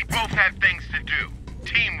 so we both have things to do.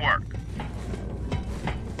 Teamwork.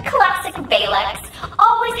 Classic Balex.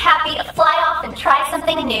 Always happy to fly off and try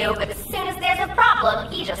something new, but as soon as there's a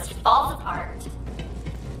problem, he just falls apart.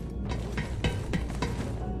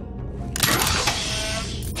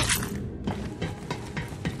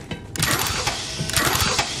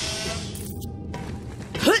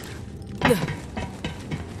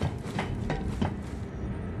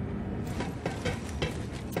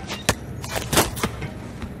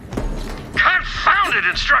 printed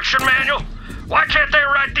instruction manual? Why can't they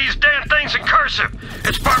write these damn things in cursive?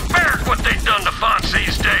 It's barbaric what they've done to fonts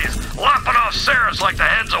these days, lopping off serifs like the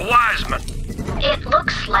heads of wise men. It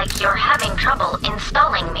looks like you're having trouble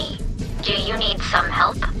installing me. Do you need some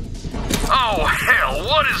help? Oh, hell,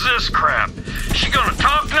 what is this crap? She gonna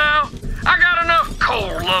talk now? I got enough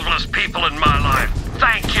cold, loveless people in my life.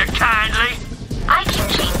 Thank you kindly. I can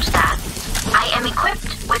change that. I am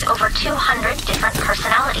equipped with over 200 different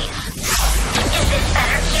personalities. Is this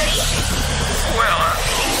better, cutie? Well,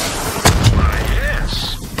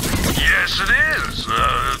 yes. Yes, it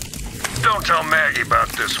is. Don't tell Maggie about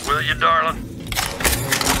this, will you, darling?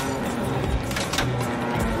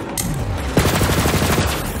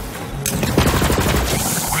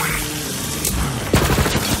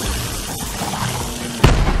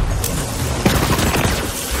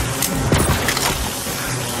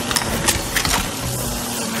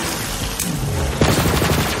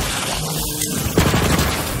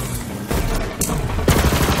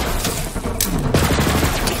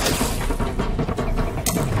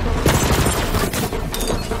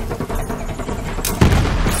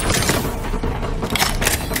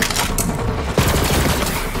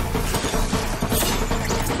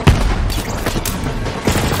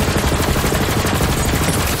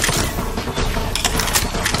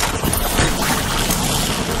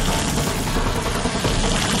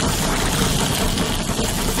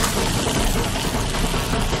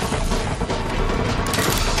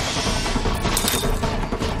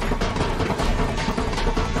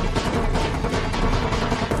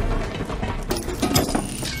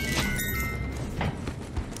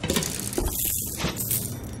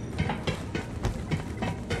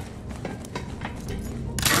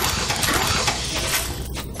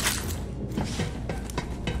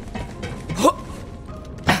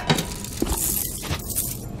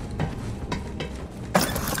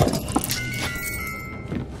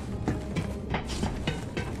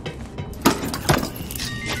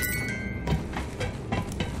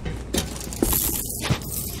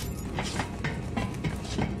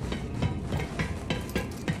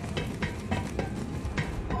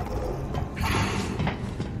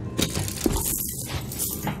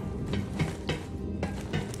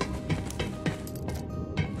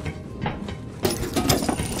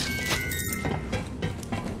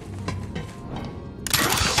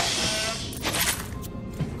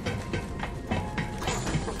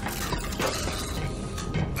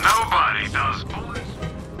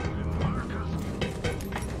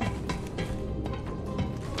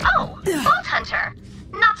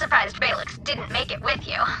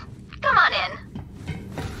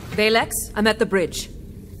 Valex, I'm at the bridge.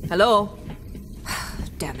 Hello?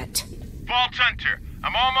 Damn it. Vault Hunter,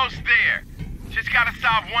 I'm almost there. Just gotta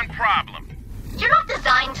solve one problem. You're not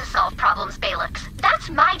designed to solve problems, Balix.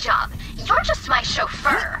 That's my job. You're just my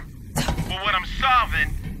chauffeur. Well, what I'm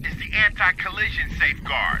solving is the anti-collision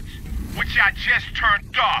safeguards, which I just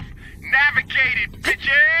turned off. Navigate it,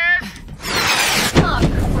 bitches! Oh,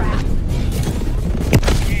 crap.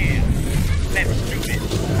 Yeah, let's do this.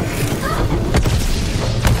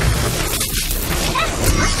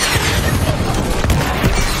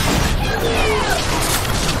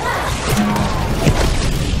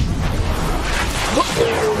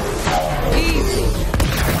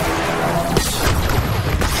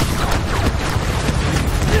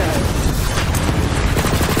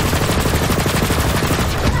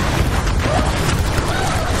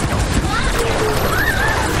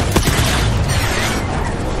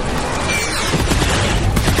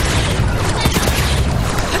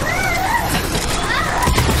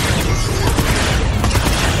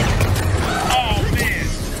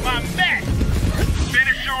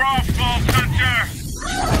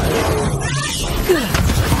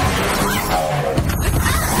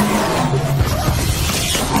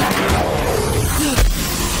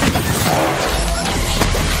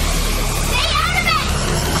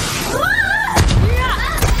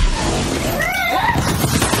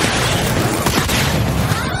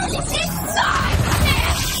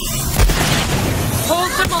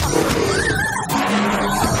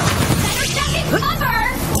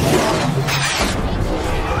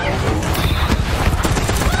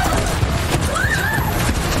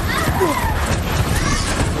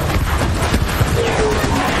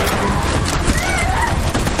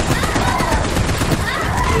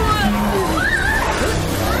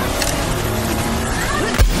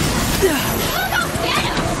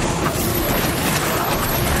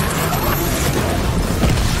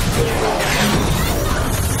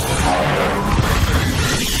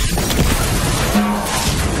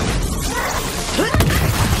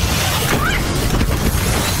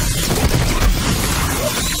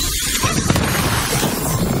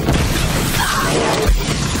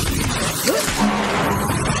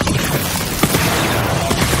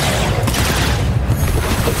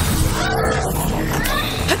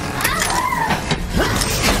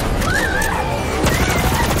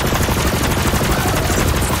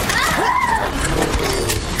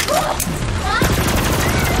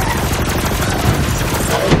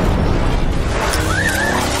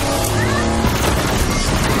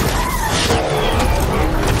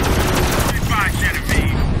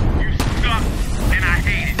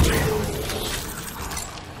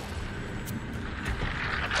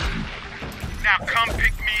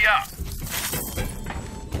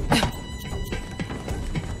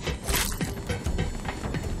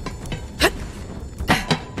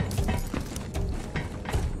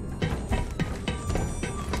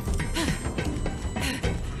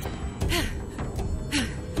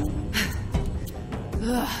 You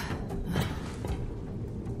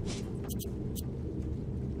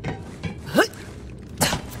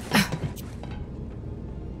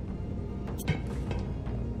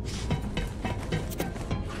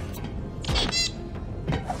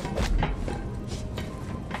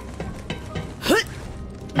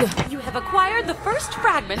have acquired the first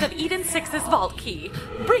fragment of Eden 6's vault key.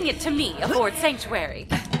 Bring it to me aboard Sanctuary.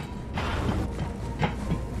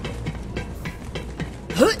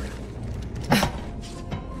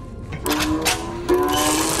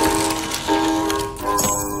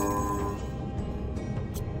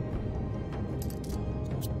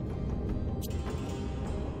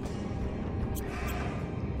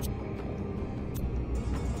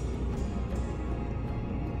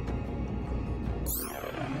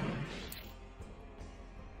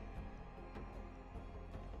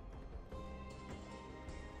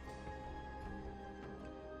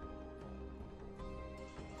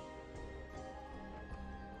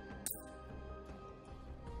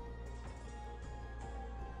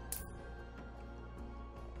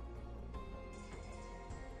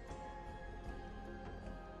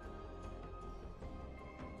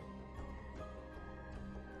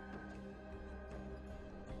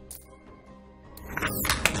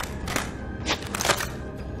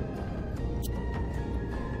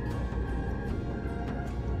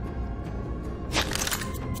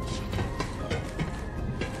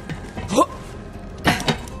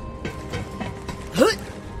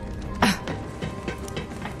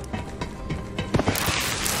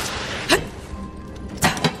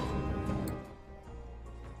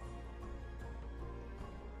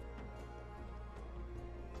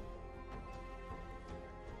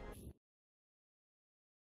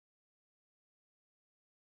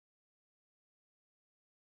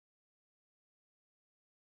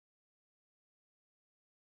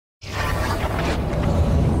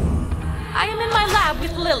 I am in my lab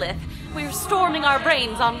with Lilith. We're storming our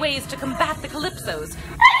brains on ways to combat the Calypsos.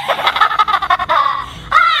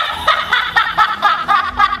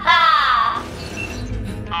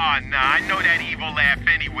 Oh, nah, I know that evil laugh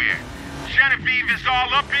anywhere. GenIVIV is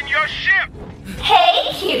all up in your ship! Hey,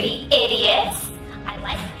 cutie idiots! I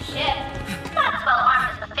like your ship. Not as well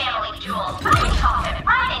armed as the family jewels, but I can fit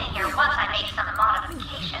right in here once I make some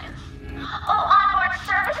modifications. Oh, onboard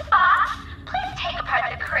service box, please take apart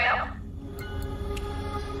the crew.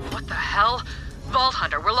 What the hell? Vault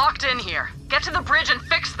Hunter, we're locked in here. Get to the bridge and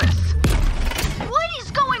fix this. What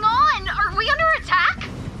is going on? Are we under attack?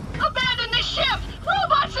 Abandon the ship!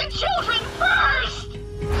 Robots and children first!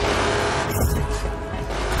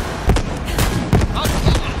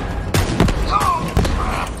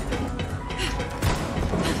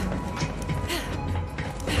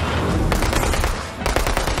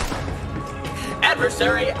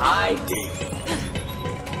 Adversary ID.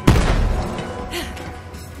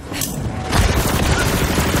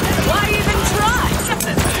 Why even try?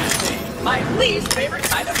 My least favorite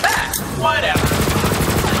kind of bat. Whatever.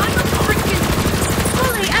 I'm a freaking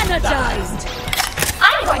fully energized.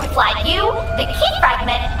 I'm going to fly you, the key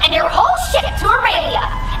fragment, and your whole ship to Aurelia.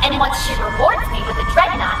 And once she rewards me with a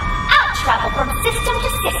dreadnought, I'll travel from system to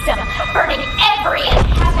system, burning every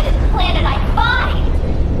inhabited planet I find.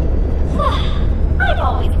 I've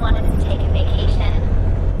always wanted to take a vacation.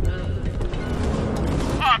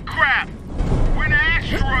 Oh, crap! We're in an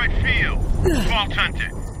asteroid field. Vault Hunter,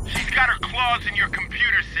 she's got her claws in your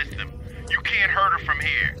computer system. You can't hurt her from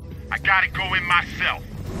here. I gotta go in myself.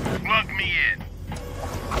 Plug me in.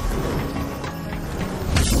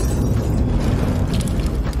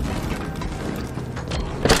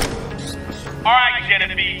 Alright,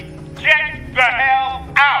 GenIVIV, get the hell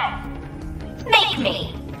out! Make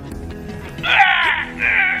me.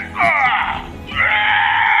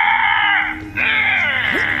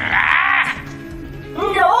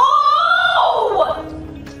 No!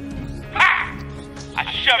 Ha!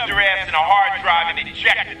 I shoved her ass in a hard drive and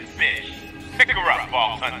ejected this bitch. Pick her up,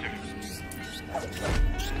 Vault Hunter.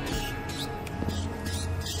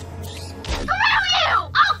 Screw you!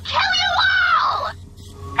 I'll kill you all!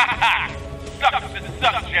 Ha ha! Sucks to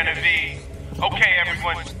sucks, GenIVIV. Okay,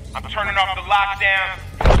 everyone, I'm turning off the lockdown.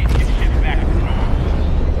 Get your shit back to normal.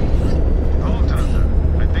 Vault Hunter,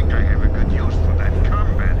 I think I have a good use for that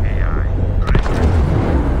combat AI.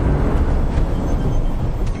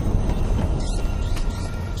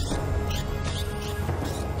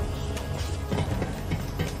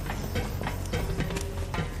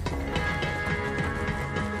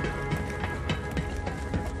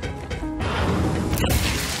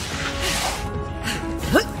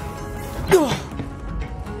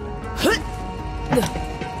 Huh?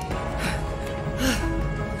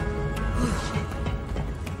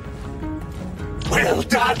 Well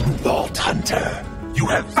done, Vault Hunter. You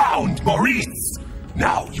have found Maurice.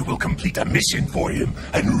 Now you will complete a mission for him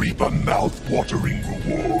and reap a mouth-watering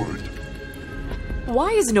reward.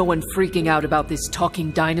 Why is no one freaking out about this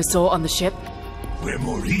talking dinosaur on the ship? Where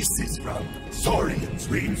Maurice is from, Saurians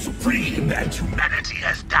reign supreme and humanity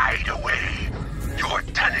has died away. Your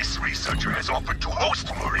tennis researcher has offered to host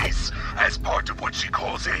Maurice as part of what she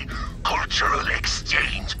calls a cultural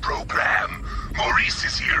exchange program. Maurice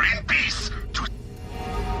is here in peace to...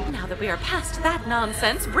 Now that we are past that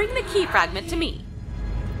nonsense, bring the key fragment to me.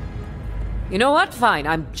 You know what? Fine,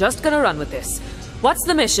 I'm just gonna run with this. What's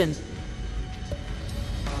the mission?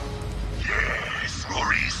 Yes,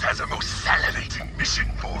 Maurice has a most salivating mission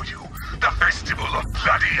for you. The Festival of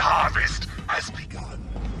Bloody Harvest has begun.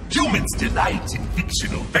 Humans delight in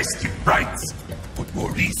fictional festive rites, but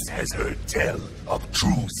Maurice has heard tell of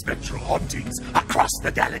true spectral hauntings across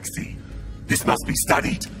the galaxy. This must be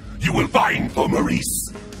studied. You will find for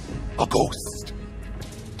Maurice a ghost.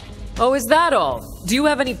 Oh, is that all? Do you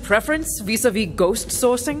have any preference vis-a-vis ghost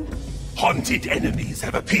sourcing? Haunted enemies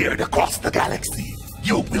have appeared across the galaxy.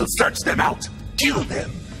 You will search them out, kill them,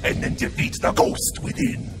 and then defeat the ghost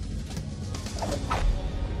within.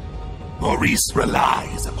 Maurice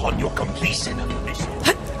relies upon your completion of the mission.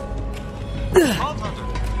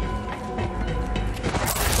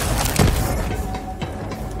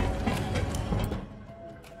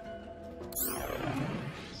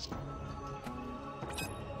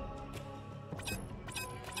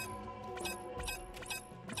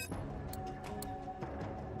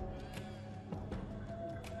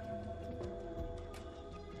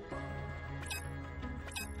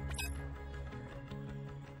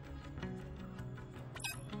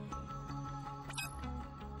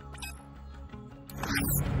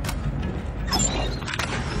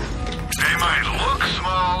 They might look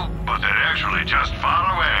small, but they're actually just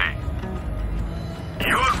far away.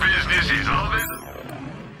 Your business is all this.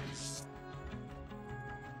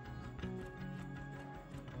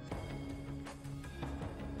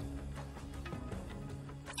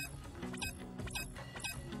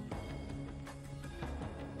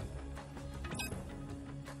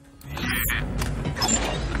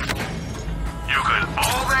 You could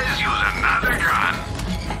always use another gun.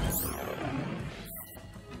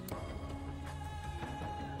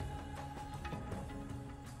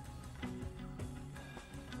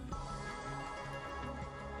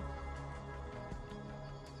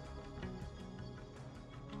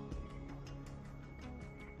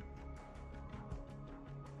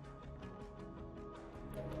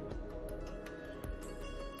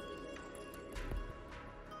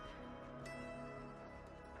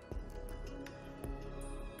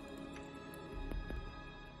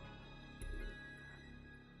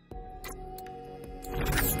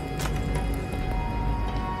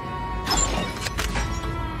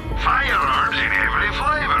 Firearms in every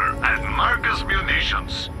flavor at Marcus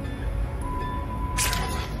Munitions.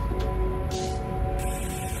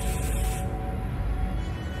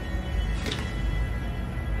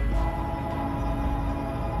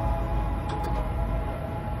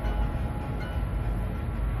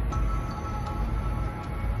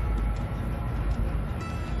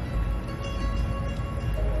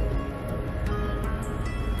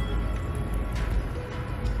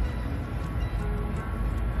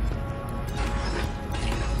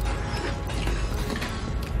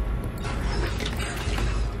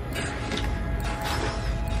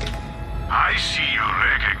 I see you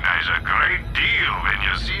recognize a great deal when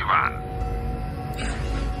you see one.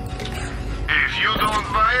 If you don't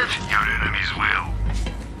buy it, you're in a